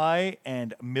Comply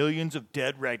and Millions of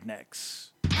Dead Rednecks.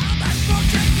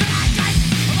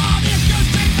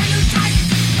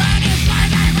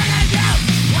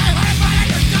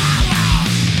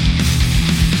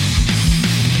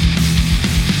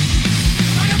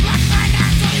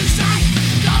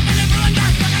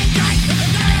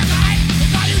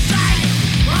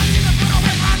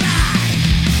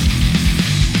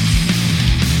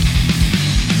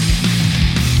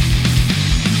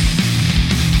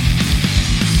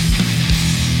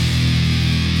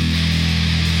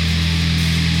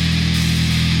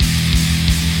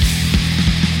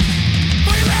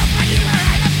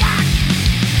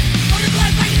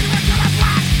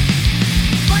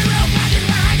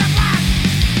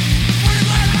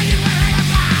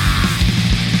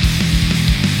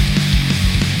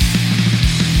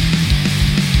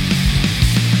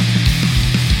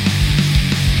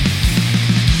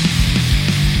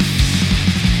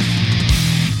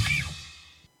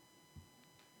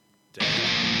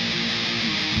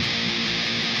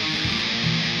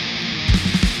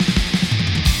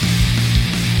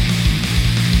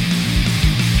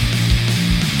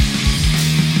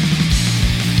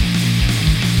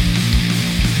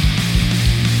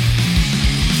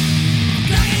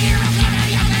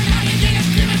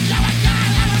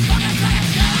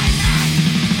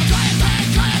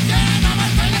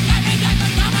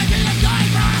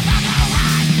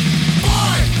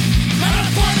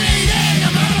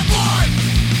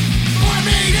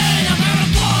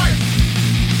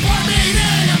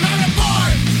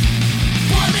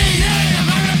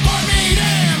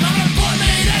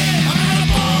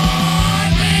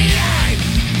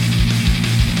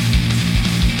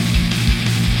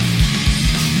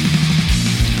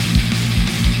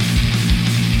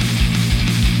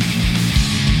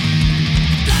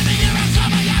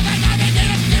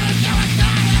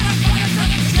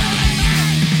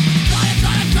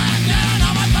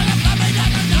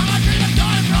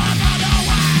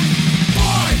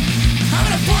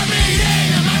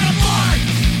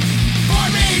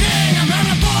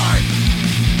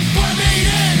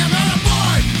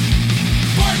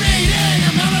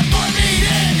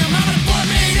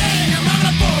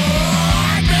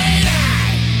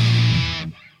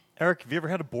 Eric, have you ever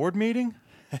had a board meeting?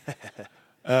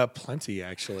 Plenty,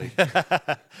 actually.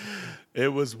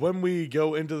 It was when we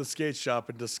go into the skate shop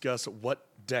and discuss what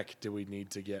deck do we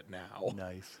need to get now.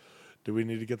 Nice. Do we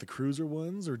need to get the cruiser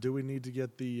ones, or do we need to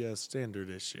get the standard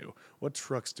issue? What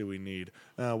trucks do we need?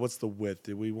 What's the width?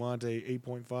 Do we want a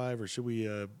 8.5, or should we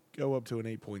go up to an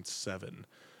 8.7?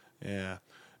 Yeah.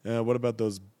 What about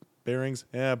those bearings?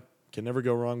 Can never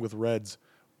go wrong with reds.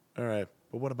 All right,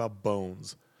 but what about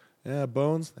bones? Yeah,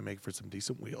 bones, they make for some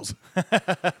decent wheels.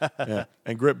 Yeah,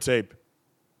 and grip tape.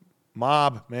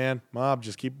 Mob, man. Mob,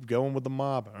 just keep going with the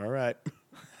mob. All right.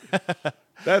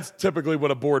 That's typically what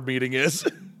a board meeting is.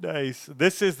 Nice.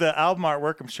 This is the album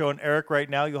artwork I'm showing Eric right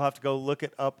now. You'll have to go look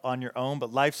it up on your own.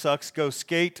 But Life Sucks, Go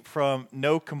Skate from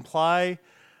No Comply.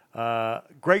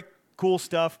 Great, cool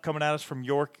stuff coming at us from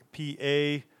York,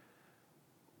 PA.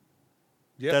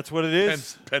 Yep. That's what it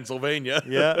is. Pennsylvania.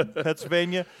 Yeah,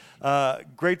 Pennsylvania.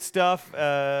 Great stuff.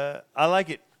 I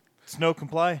like it. It's No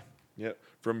Comply. Yep.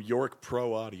 From York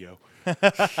Pro Audio.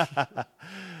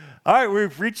 All right,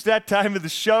 we've reached that time of the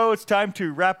show. It's time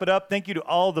to wrap it up. Thank you to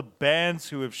all the bands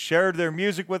who have shared their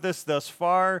music with us thus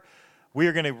far. We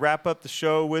are going to wrap up the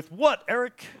show with what,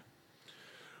 Eric?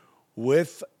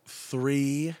 With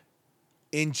 3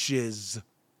 inches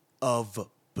of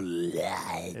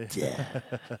blood.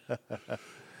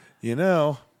 You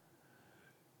know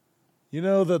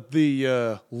that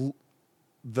the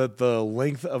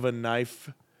length of a knife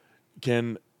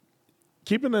can,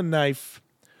 keeping a knife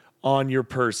on your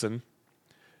person,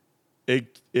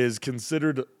 it is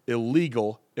considered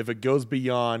illegal if it goes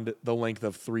beyond the length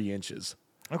of 3 inches.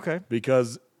 Okay.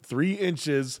 Because 3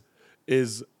 inches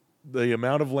is the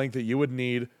amount of length that you would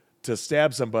need to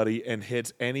stab somebody and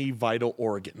hit any vital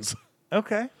organs.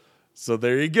 Okay. So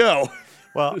there you go.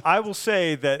 Well, I will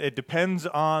say that it depends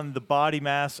on the body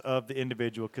mass of the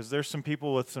individual, because there's some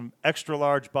people with some extra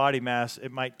large body mass.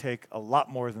 It might take a lot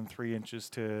more than 3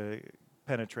 inches to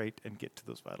penetrate and get to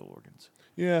those vital organs.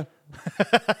 Yeah.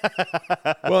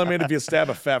 Well, I mean, if you stab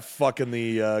a fat fuck in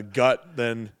the gut,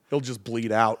 then he'll just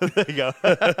bleed out. There you go.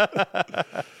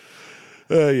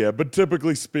 Yeah, but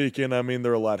typically speaking, I mean,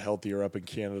 they're a lot healthier up in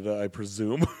Canada, I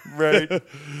presume. Right.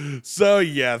 So,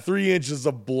 yeah, 3 inches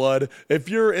of blood. If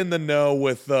you're in the know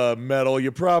with metal,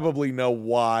 you probably know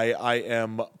why I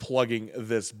am plugging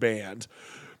this band.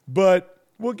 But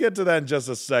we'll get to that in just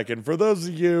a second. For those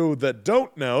of you that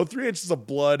don't know, 3 Inches of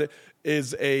Blood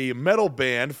is a metal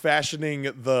band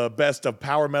fashioning the best of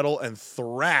power metal and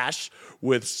thrash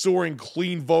with soaring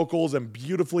clean vocals and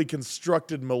beautifully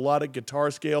constructed melodic guitar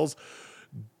scales,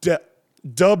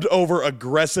 dubbed over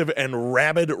aggressive and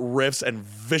rabid riffs and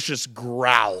vicious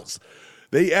growls.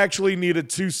 They actually needed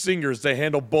 2 singers to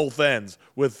handle both ends,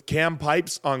 with Cam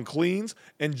Pipes on cleans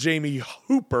and Jamie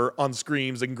Hooper on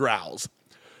screams and growls.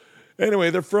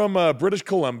 Anyway, they're from British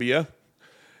Columbia,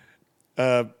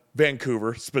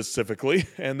 Vancouver specifically,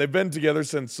 and they've been together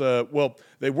since,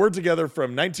 they were together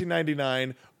from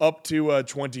 1999 up to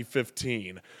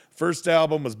 2015. First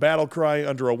album was Battle Cry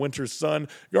Under a Winter's Sun,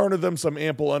 garnered them some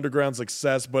ample underground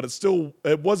success, but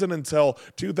it wasn't until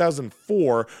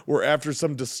 2004 where, after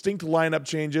some distinct lineup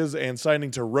changes and signing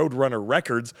to Roadrunner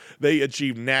Records, they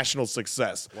achieved national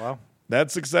success. Wow. That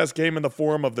success came in the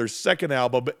form of their second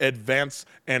album, Advance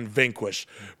and Vanquish,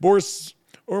 more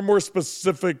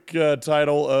specific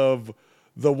title of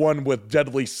the one with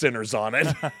Deadly Sinners on it.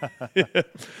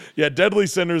 Yeah, Deadly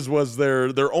Sinners was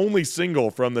their only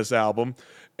single from this album,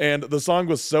 and the song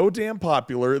was so damn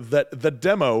popular that the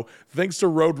demo, thanks to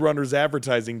Roadrunner's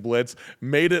advertising blitz,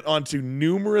 made it onto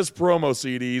numerous promo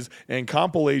CDs and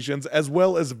compilations, as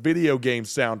well as video game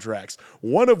soundtracks,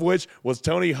 one of which was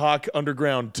Tony Hawk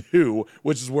Underground 2,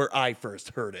 which is where I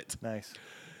first heard it. Nice.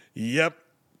 Yep.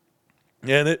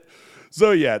 And so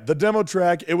yeah, the demo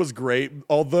track, it was great,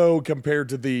 although compared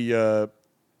to the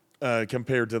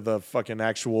fucking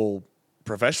actual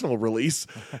professional release,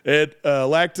 it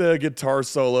lacked a guitar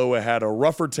solo. It had a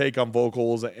rougher take on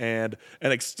vocals and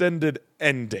an extended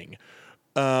ending.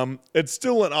 It's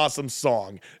still an awesome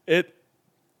song. It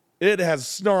has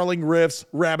snarling riffs,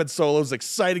 rabid solos,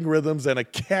 exciting rhythms, and a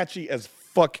catchy as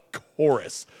fuck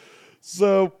chorus.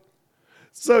 So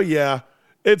yeah,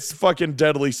 it's fucking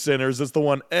Deadly Sinners. It's the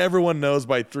one everyone knows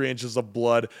by 3 Inches of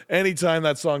Blood. Anytime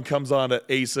that song comes on at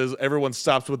Aces, everyone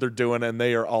stops what they're doing and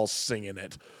they are all singing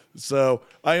it. So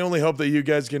I only hope that you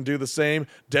guys can do the same.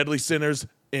 Deadly Sinners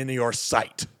in your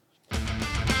sight.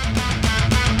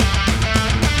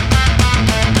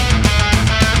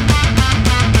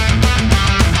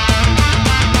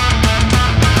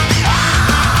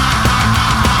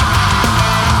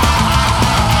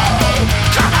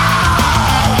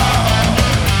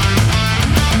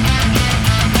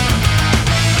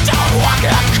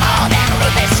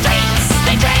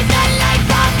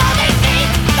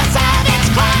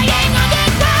 Crying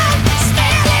underground,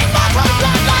 spilling mortal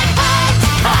blood like birds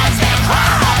as they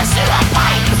cry.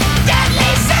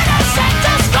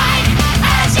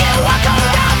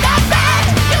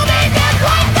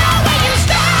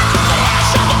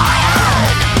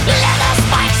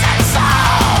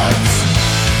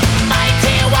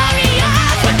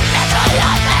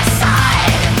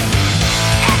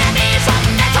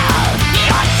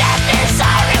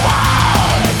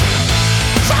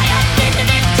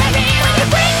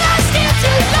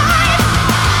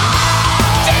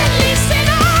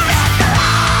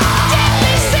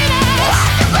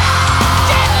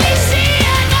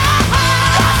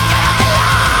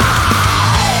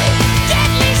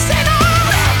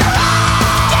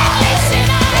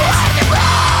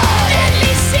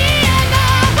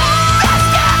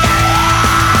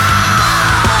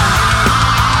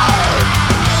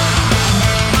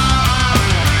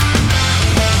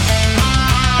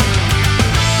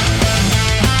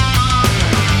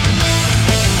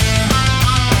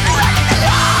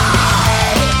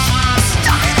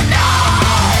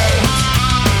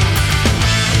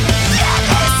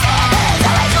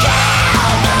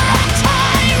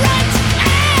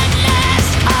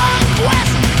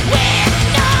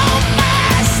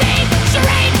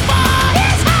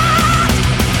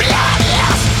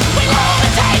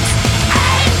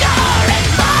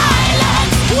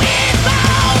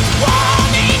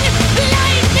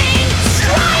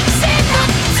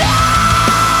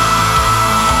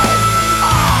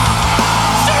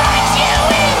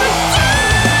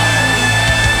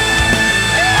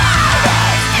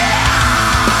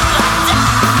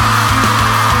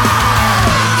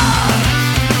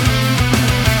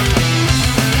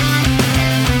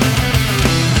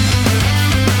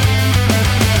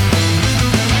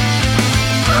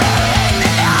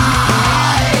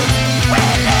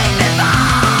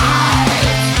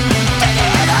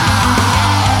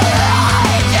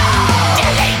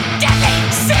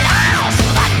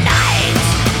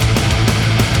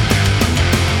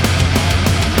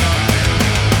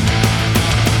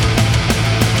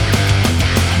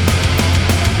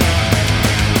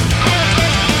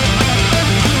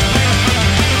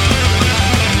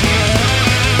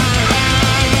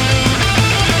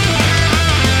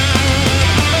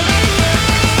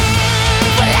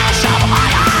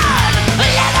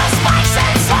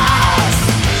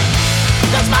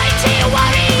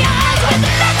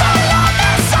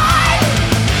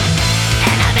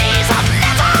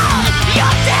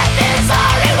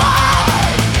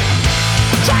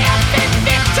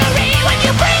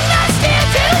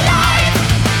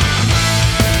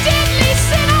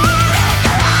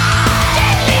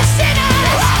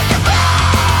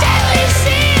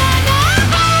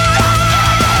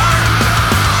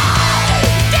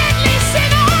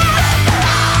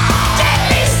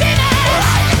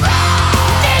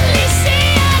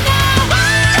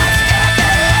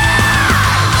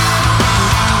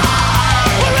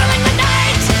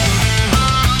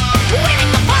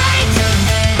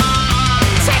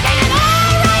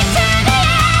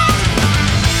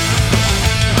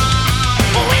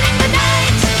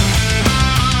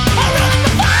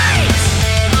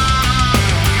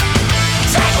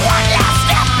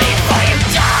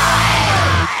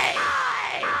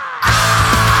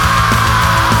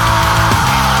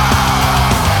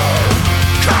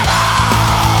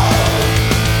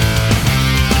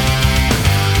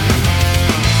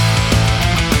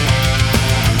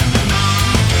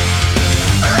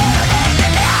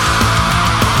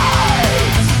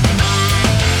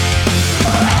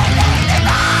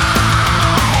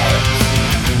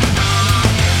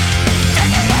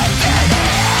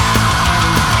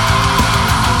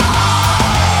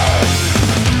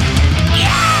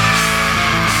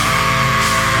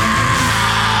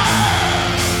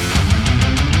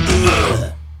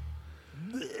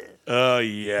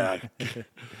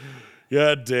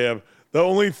 God damn. The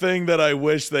only thing that I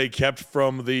wish they kept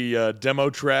from the demo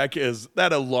track is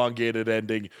that elongated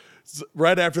ending.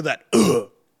 Right after that,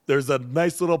 there's a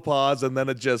nice little pause, and then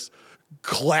it just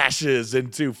clashes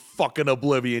into fucking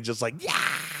oblivion, just like,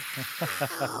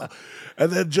 yeah.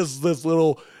 And then just this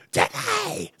little,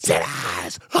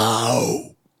 Jedi,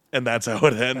 oh. And that's how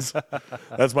it ends.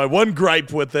 That's my one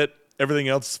gripe with it. Everything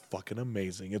else is fucking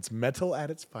amazing. It's metal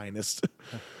at its finest.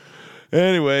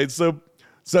 Anyway, so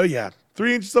yeah.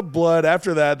 3 Inches of Blood.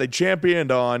 After that, they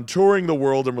championed on, touring the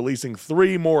world and releasing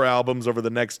 3 more albums over the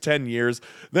next 10 years.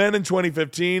 Then in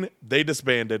 2015, they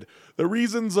disbanded. The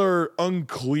reasons are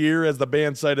unclear, as the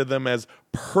band cited them as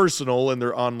personal in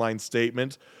their online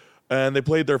statement. And they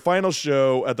played their final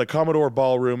show at the Commodore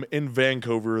Ballroom in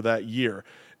Vancouver that year,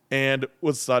 and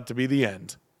was thought to be the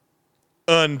end.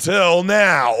 Until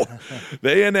now.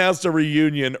 They announced a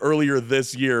reunion earlier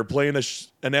this year,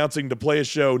 announcing to play a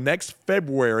show next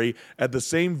February at the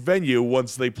same venue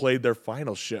once they played their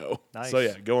final show. Nice. So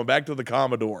yeah, going back to the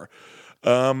Commodore.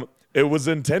 It was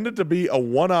intended to be a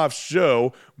one-off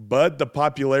show, but the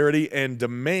popularity and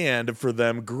demand for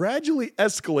them gradually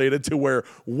escalated to where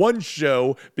one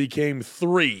show became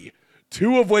 3.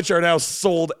 2 of which are now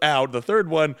sold out. The third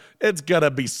one, it's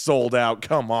gonna be sold out.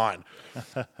 Come on.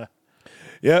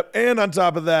 Yep, and on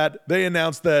top of that, they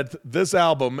announced that this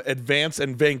album, Advance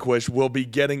and Vanquish, will be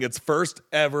getting its first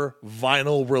ever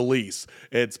vinyl release.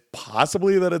 It's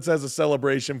possibly that it's as a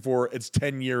celebration for its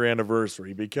 10-year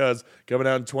anniversary, because coming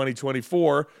out in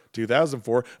 2004,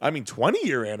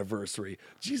 20-year anniversary.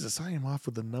 Jesus, I am off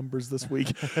with the numbers this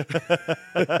week.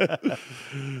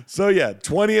 So yeah,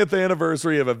 20th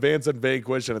anniversary of Advance and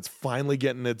Vanquish, and it's finally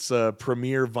getting its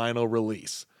premiere vinyl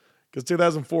release. Because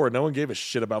 2004, no one gave a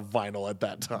shit about vinyl at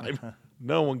that time.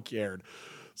 No one cared.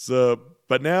 So,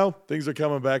 but now things are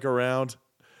coming back around,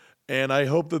 and I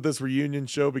hope that this reunion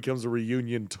show becomes a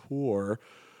reunion tour.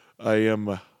 I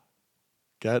am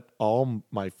got all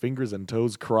my fingers and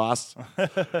toes crossed.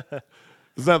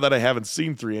 It's not that I haven't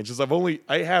seen 3 Inches.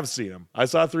 I have seen them. I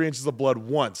saw 3 Inches of Blood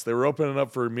once. They were opening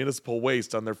up for Municipal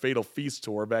Waste on their Fatal Feast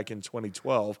tour back in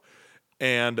 2012,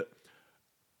 and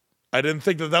I didn't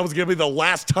think that was going to be the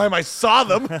last time I saw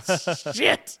them.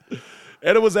 Shit.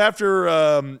 And it was after,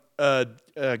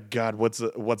 God, what's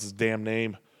his damn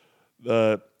name?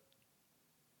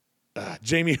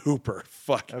 Jamie Hooper.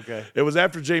 Fuck. Okay. It was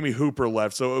after Jamie Hooper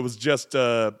left, so it was just,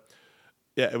 it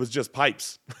was just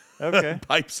pipes. Okay.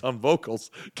 Pipes on vocals.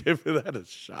 Give that a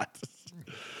shot.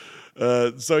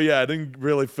 So yeah, I didn't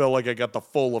really feel like I got the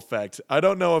full effect. I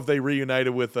don't know if they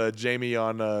reunited with Jamie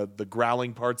on the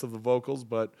growling parts of the vocals,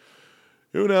 but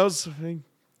who knows? I mean,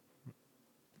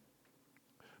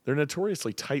 they're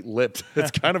notoriously tight-lipped.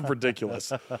 It's kind of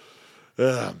ridiculous.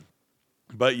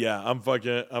 But yeah, I'm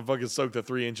fucking stoked that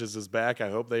 3 Inches is back. I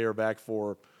hope they are back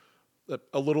for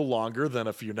a little longer than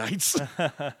a few nights.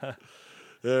 All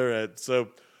right, so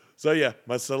yeah,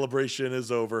 my celebration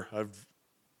is over.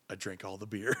 I drank all the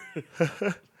beer.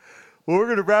 Well, we're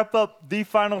going to wrap up the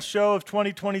final show of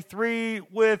 2023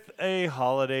 with a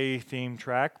holiday-themed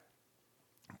track.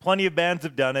 Plenty of bands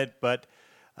have done it, but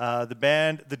the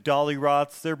band, the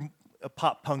Dollyrots, they're a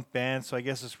pop-punk band, so I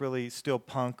guess it's really still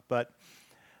punk, but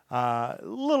a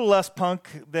little less punk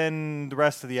than the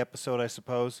rest of the episode, I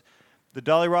suppose. The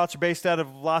Dollyrots are based out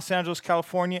of Los Angeles,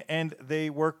 California, and they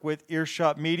work with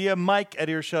Earshot Media. Mike at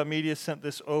Earshot Media sent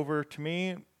this over to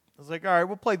me. I was like, all right,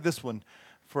 we'll play this one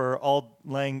for Auld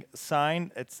Lang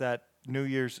Syne. It's that New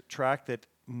Year's track that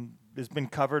has been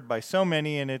covered by so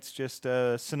many, and it's just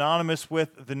synonymous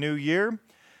with the new year.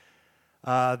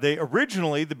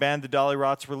 The band, the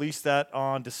Dollyrots, released that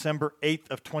on December 8th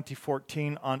of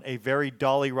 2014 on a very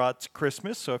Dollyrots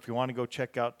Christmas. So if you want to go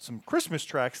check out some Christmas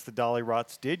tracks the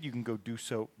Dollyrots did, you can go do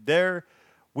so there.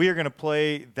 We are going to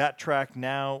play that track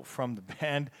now from the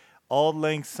band Auld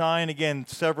Lang Syne. Again,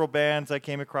 several bands. I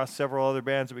came across several other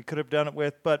bands that we could have done it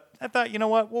with, but I thought, you know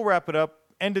what? We'll wrap it up.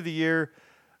 End of the year.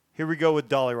 Here we go with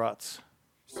Dollyrots.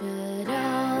 Should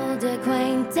old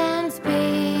acquaintance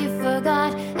be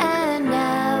forgot and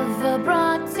never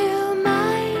brought to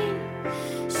mind?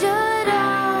 Should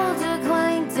old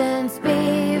acquaintance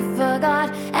be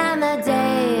forgot and the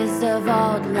days of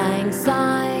Auld Lang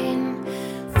Syne?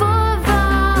 For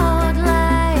Auld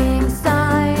Lang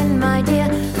Syne, my dear,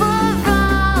 for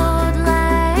Auld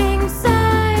Lang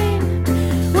Syne,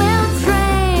 we'll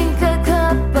drink a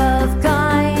cup of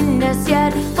kindness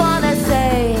yet for the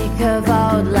sake of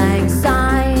Auld Lang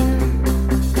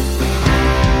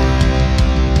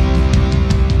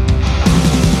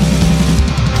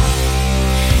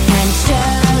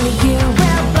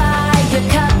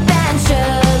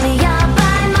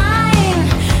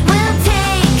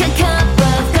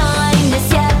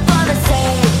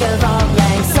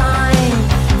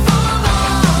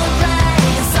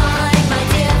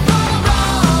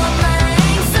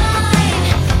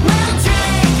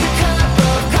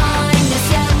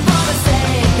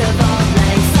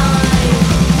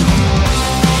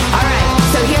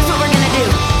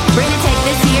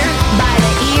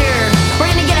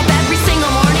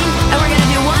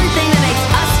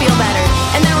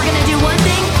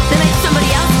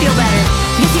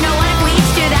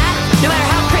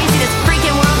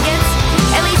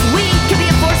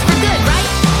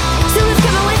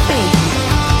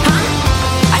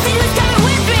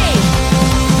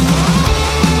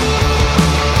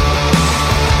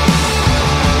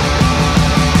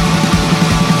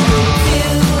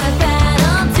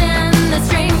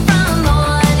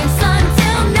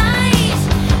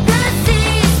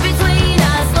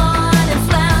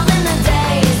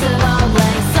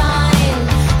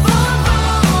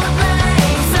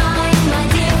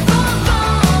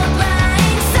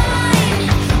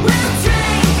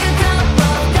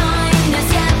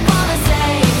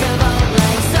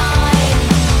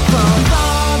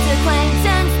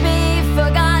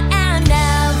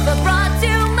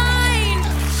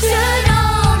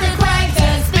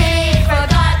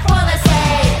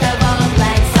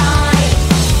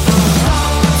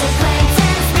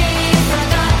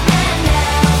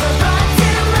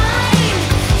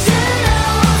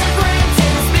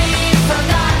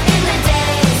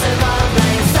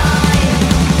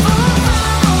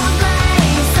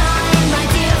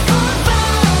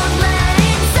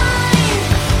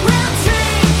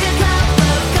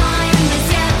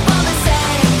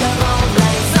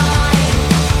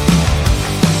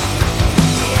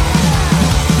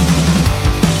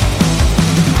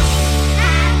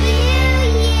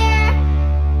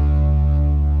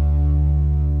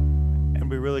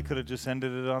just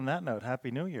ended it on that note. Happy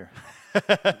New Year.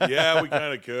 Yeah, we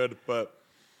kind of could, but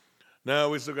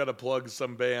no, we still got to plug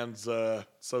some bands'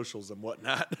 socials and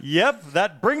whatnot. Yep,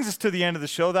 that brings us to the end of the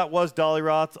show. That was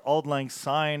Dollyrots, Auld Lang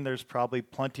Syne. There's probably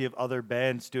plenty of other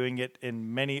bands doing it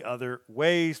in many other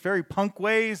ways, very punk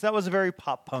ways. That was a very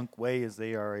pop punk way, as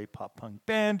they are a pop punk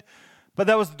band. But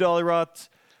that was the Dollyrots.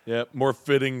 Yeah, a more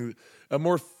fitting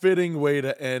way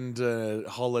to end a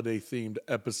holiday-themed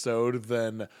episode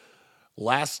than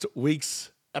last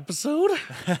week's episode.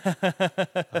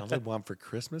 All I want for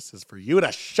Christmas is for you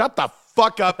to shut the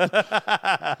fuck up.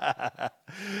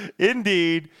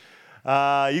 Indeed.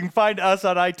 You can find us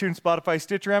on iTunes, Spotify,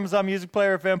 Stitcher, Amazon Music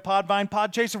Player, FM, Podvine,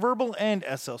 Podchaser, Verbal, and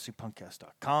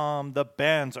SLCPunkcast.com. The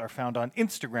bands are found on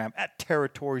Instagram at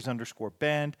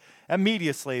Territories_band, at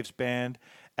Mediaslaves band,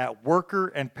 at Worker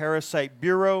and Parasite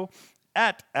Bureau,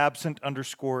 at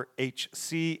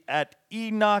Absent_HC, at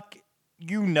Enock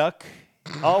Eunuck.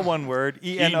 All one word.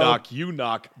 Enock, you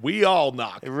knock. We all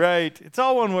knock. Right. It's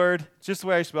all one word. Just the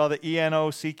way I spelled it.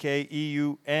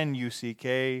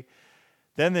 ENOCKEUNUCK.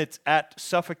 Then it's at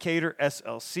Suffocator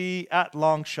SLC, at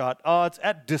Longshot Odds,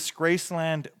 at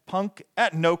Disgraceland Punk,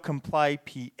 at No Comply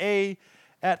PA,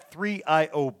 at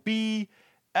 3IOB,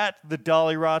 at the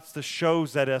Dollyrots, the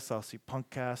shows at SLC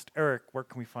Punkcast. Eric, where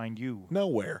can we find you?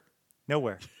 Nowhere.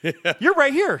 Nowhere. You're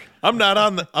right here. I'm not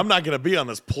going to be on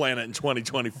this planet in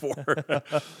 2024.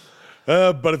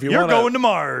 But if You're going to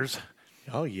Mars.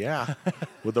 Oh, yeah,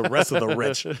 with the rest of the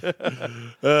rich.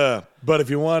 But if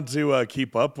you want to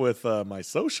keep up with my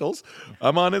socials,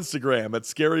 I'm on Instagram at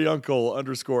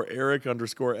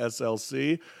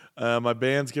scaryuncle_Eric_SLC. My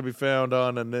bands can be found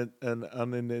on an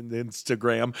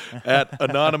Instagram at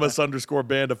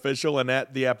anonymous_bandofficial and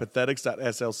at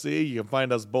theapathetics.slc. You can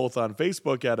find us both on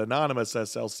Facebook at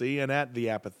anonymous_SLC and at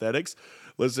theapathetics.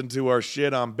 Listen to our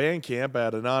shit on Bandcamp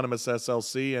at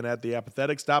anonymous_SLC and at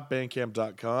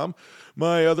theapathetics.bandcamp.com.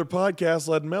 My other podcast,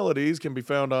 Lead Melodies, can be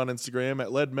found on Instagram at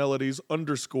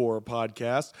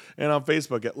leadmelodies_podcast and on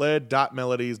Facebook at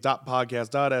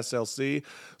lead.melodies.podcast.slc.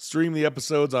 Stream the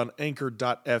episodes on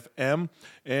anchor.fm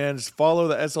and follow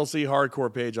the SLC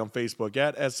Hardcore page on Facebook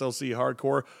at SLC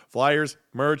Hardcore. Flyers,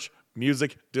 merch,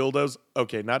 music, dildos.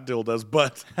 Okay, not dildos,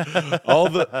 but all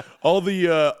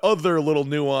the other little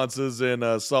nuances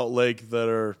in Salt Lake that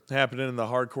are happening in the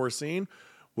hardcore scene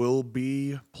will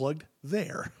be plugged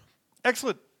there.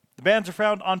 Excellent. The bands are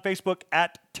found on Facebook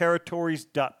at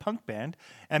territories.punkband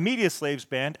and Mediaslaves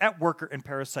band at Worker and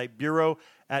Parasite Bureau,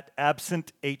 at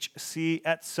Absent HC,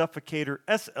 at Suffocator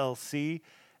SLC,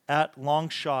 at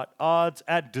Longshot Odds,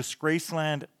 at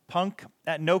Disgraceland Punk,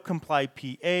 at No Comply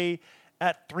PA,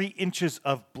 at 3 Inches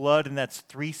of Blood, and that's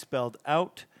 3 spelled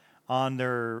out. On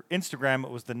their Instagram,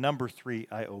 it was the number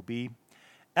 3IOB.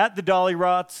 At the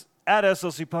Dollyrots, at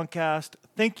SLC Punkcast.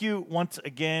 Thank you once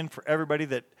again for everybody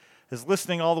that is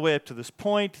listening all the way up to this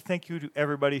point. Thank you to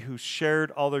everybody who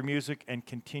shared all their music and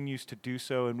continues to do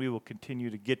so, and we will continue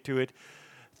to get to it.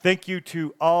 Thank you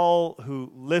to all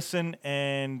who listen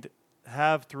and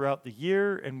have throughout the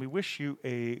year, and we wish you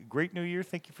a great new year.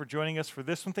 Thank you for joining us for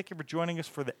this one. Thank you for joining us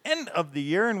for the end of the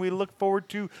year, and we look forward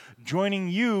to joining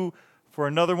you for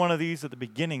another one of these at the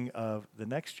beginning of the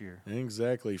next year.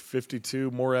 Exactly. 52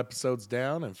 more episodes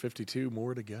down and 52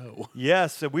 more to go.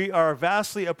 Yes, so we are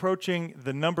vastly approaching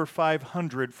the number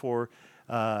 500 for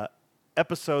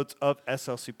episodes of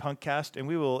SLC Punkcast, and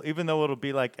we will, even though it'll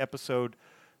be like episode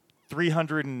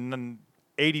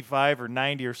 385 or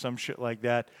 90 or some shit like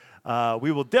that,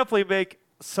 we will definitely make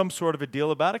some sort of a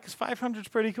deal about it because 500 is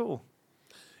pretty cool.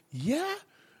 Yeah.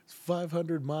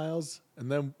 500 miles and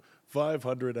then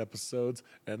 500 episodes,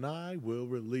 and I will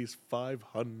release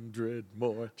 500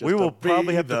 more. We will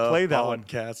probably have to play that one.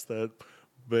 Podcast that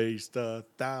based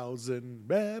 1,000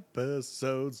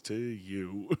 episodes to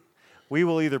you. We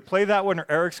will either play that one or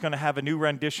Eric's going to have a new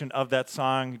rendition of that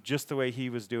song just the way he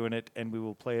was doing it, and we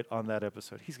will play it on that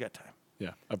episode. He's got time.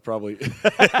 Yeah, I probably.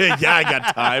 Yeah, I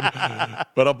got time,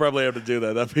 but I'll probably have to do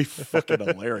that. That'd be fucking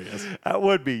hilarious. That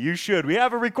would be. You should. We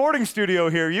have a recording studio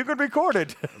here. You can record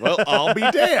it. Well, I'll be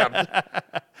damned.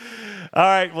 All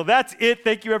right. Well, that's it.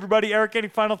 Thank you, everybody. Eric, any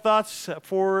final thoughts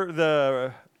for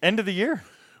the end of the year?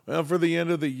 Well, for the end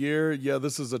of the year, yeah,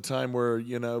 this is a time where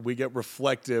we get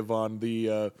reflective on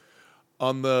the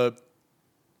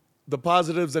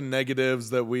positives and negatives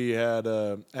that we had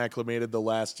acclimated the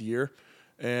last year.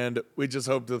 And we just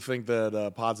hope to think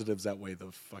that positives outweigh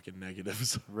the fucking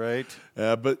negatives. Right.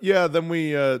 But yeah, then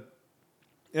we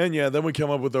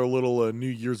come up with our little New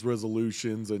Year's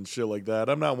resolutions and shit like that.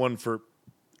 I'm not one for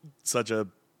such a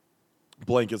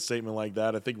blanket statement like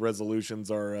that. I think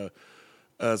resolutions are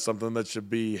something that should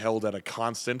be held at a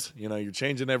constant. You're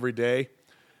changing every day.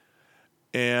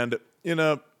 And,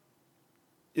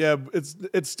 yeah,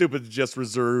 it's stupid to just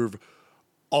reserve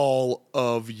all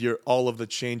of the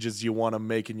changes you want to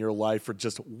make in your life for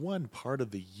just one part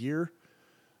of the year.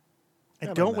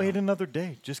 And don't wait another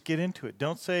day. Just get into it.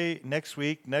 Don't say next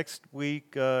week,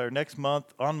 or next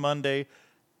month, on Monday.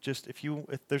 Just if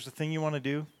there's a thing you want to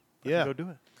do, go do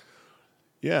it.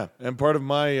 Yeah, and part of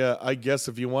my, I guess,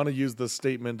 if you want to use the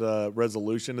statement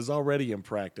resolution, is already in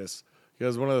practice.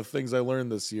 Because one of the things I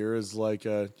learned this year is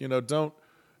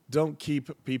don't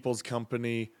keep people's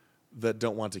company that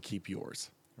don't want to keep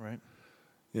yours. Right.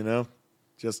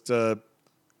 Just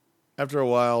after a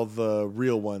while, the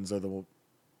real ones are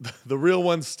the real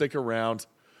ones stick around.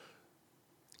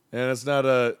 And it's not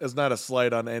a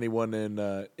slight on anyone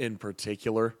in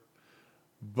particular,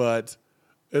 but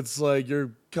it's like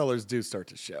your colors do start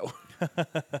to show.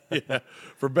 Yeah.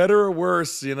 For better or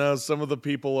worse, some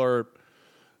people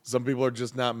are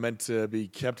just not meant to be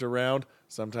kept around.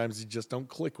 Sometimes you just don't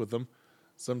click with them.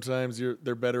 Sometimes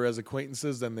they're better as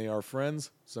acquaintances than they are friends.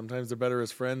 Sometimes they're better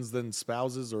as friends than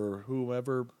spouses or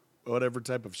whatever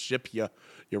type of ship you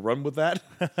run with that.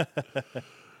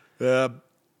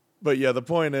 But yeah, the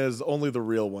point is only the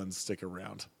real ones stick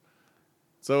around.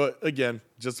 So again,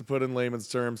 just to put in layman's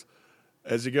terms,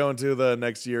 as you go into the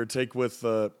next year, take with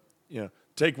what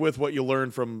you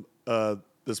learned from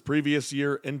this previous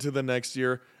year into the next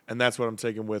year, and that's what I'm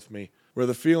taking with me. Where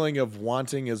the feeling of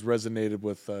wanting has resonated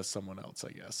with someone else,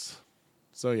 I guess.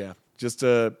 So yeah, just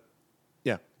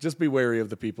be wary of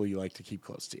the people you like to keep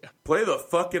close to you. Play the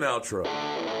fucking outro.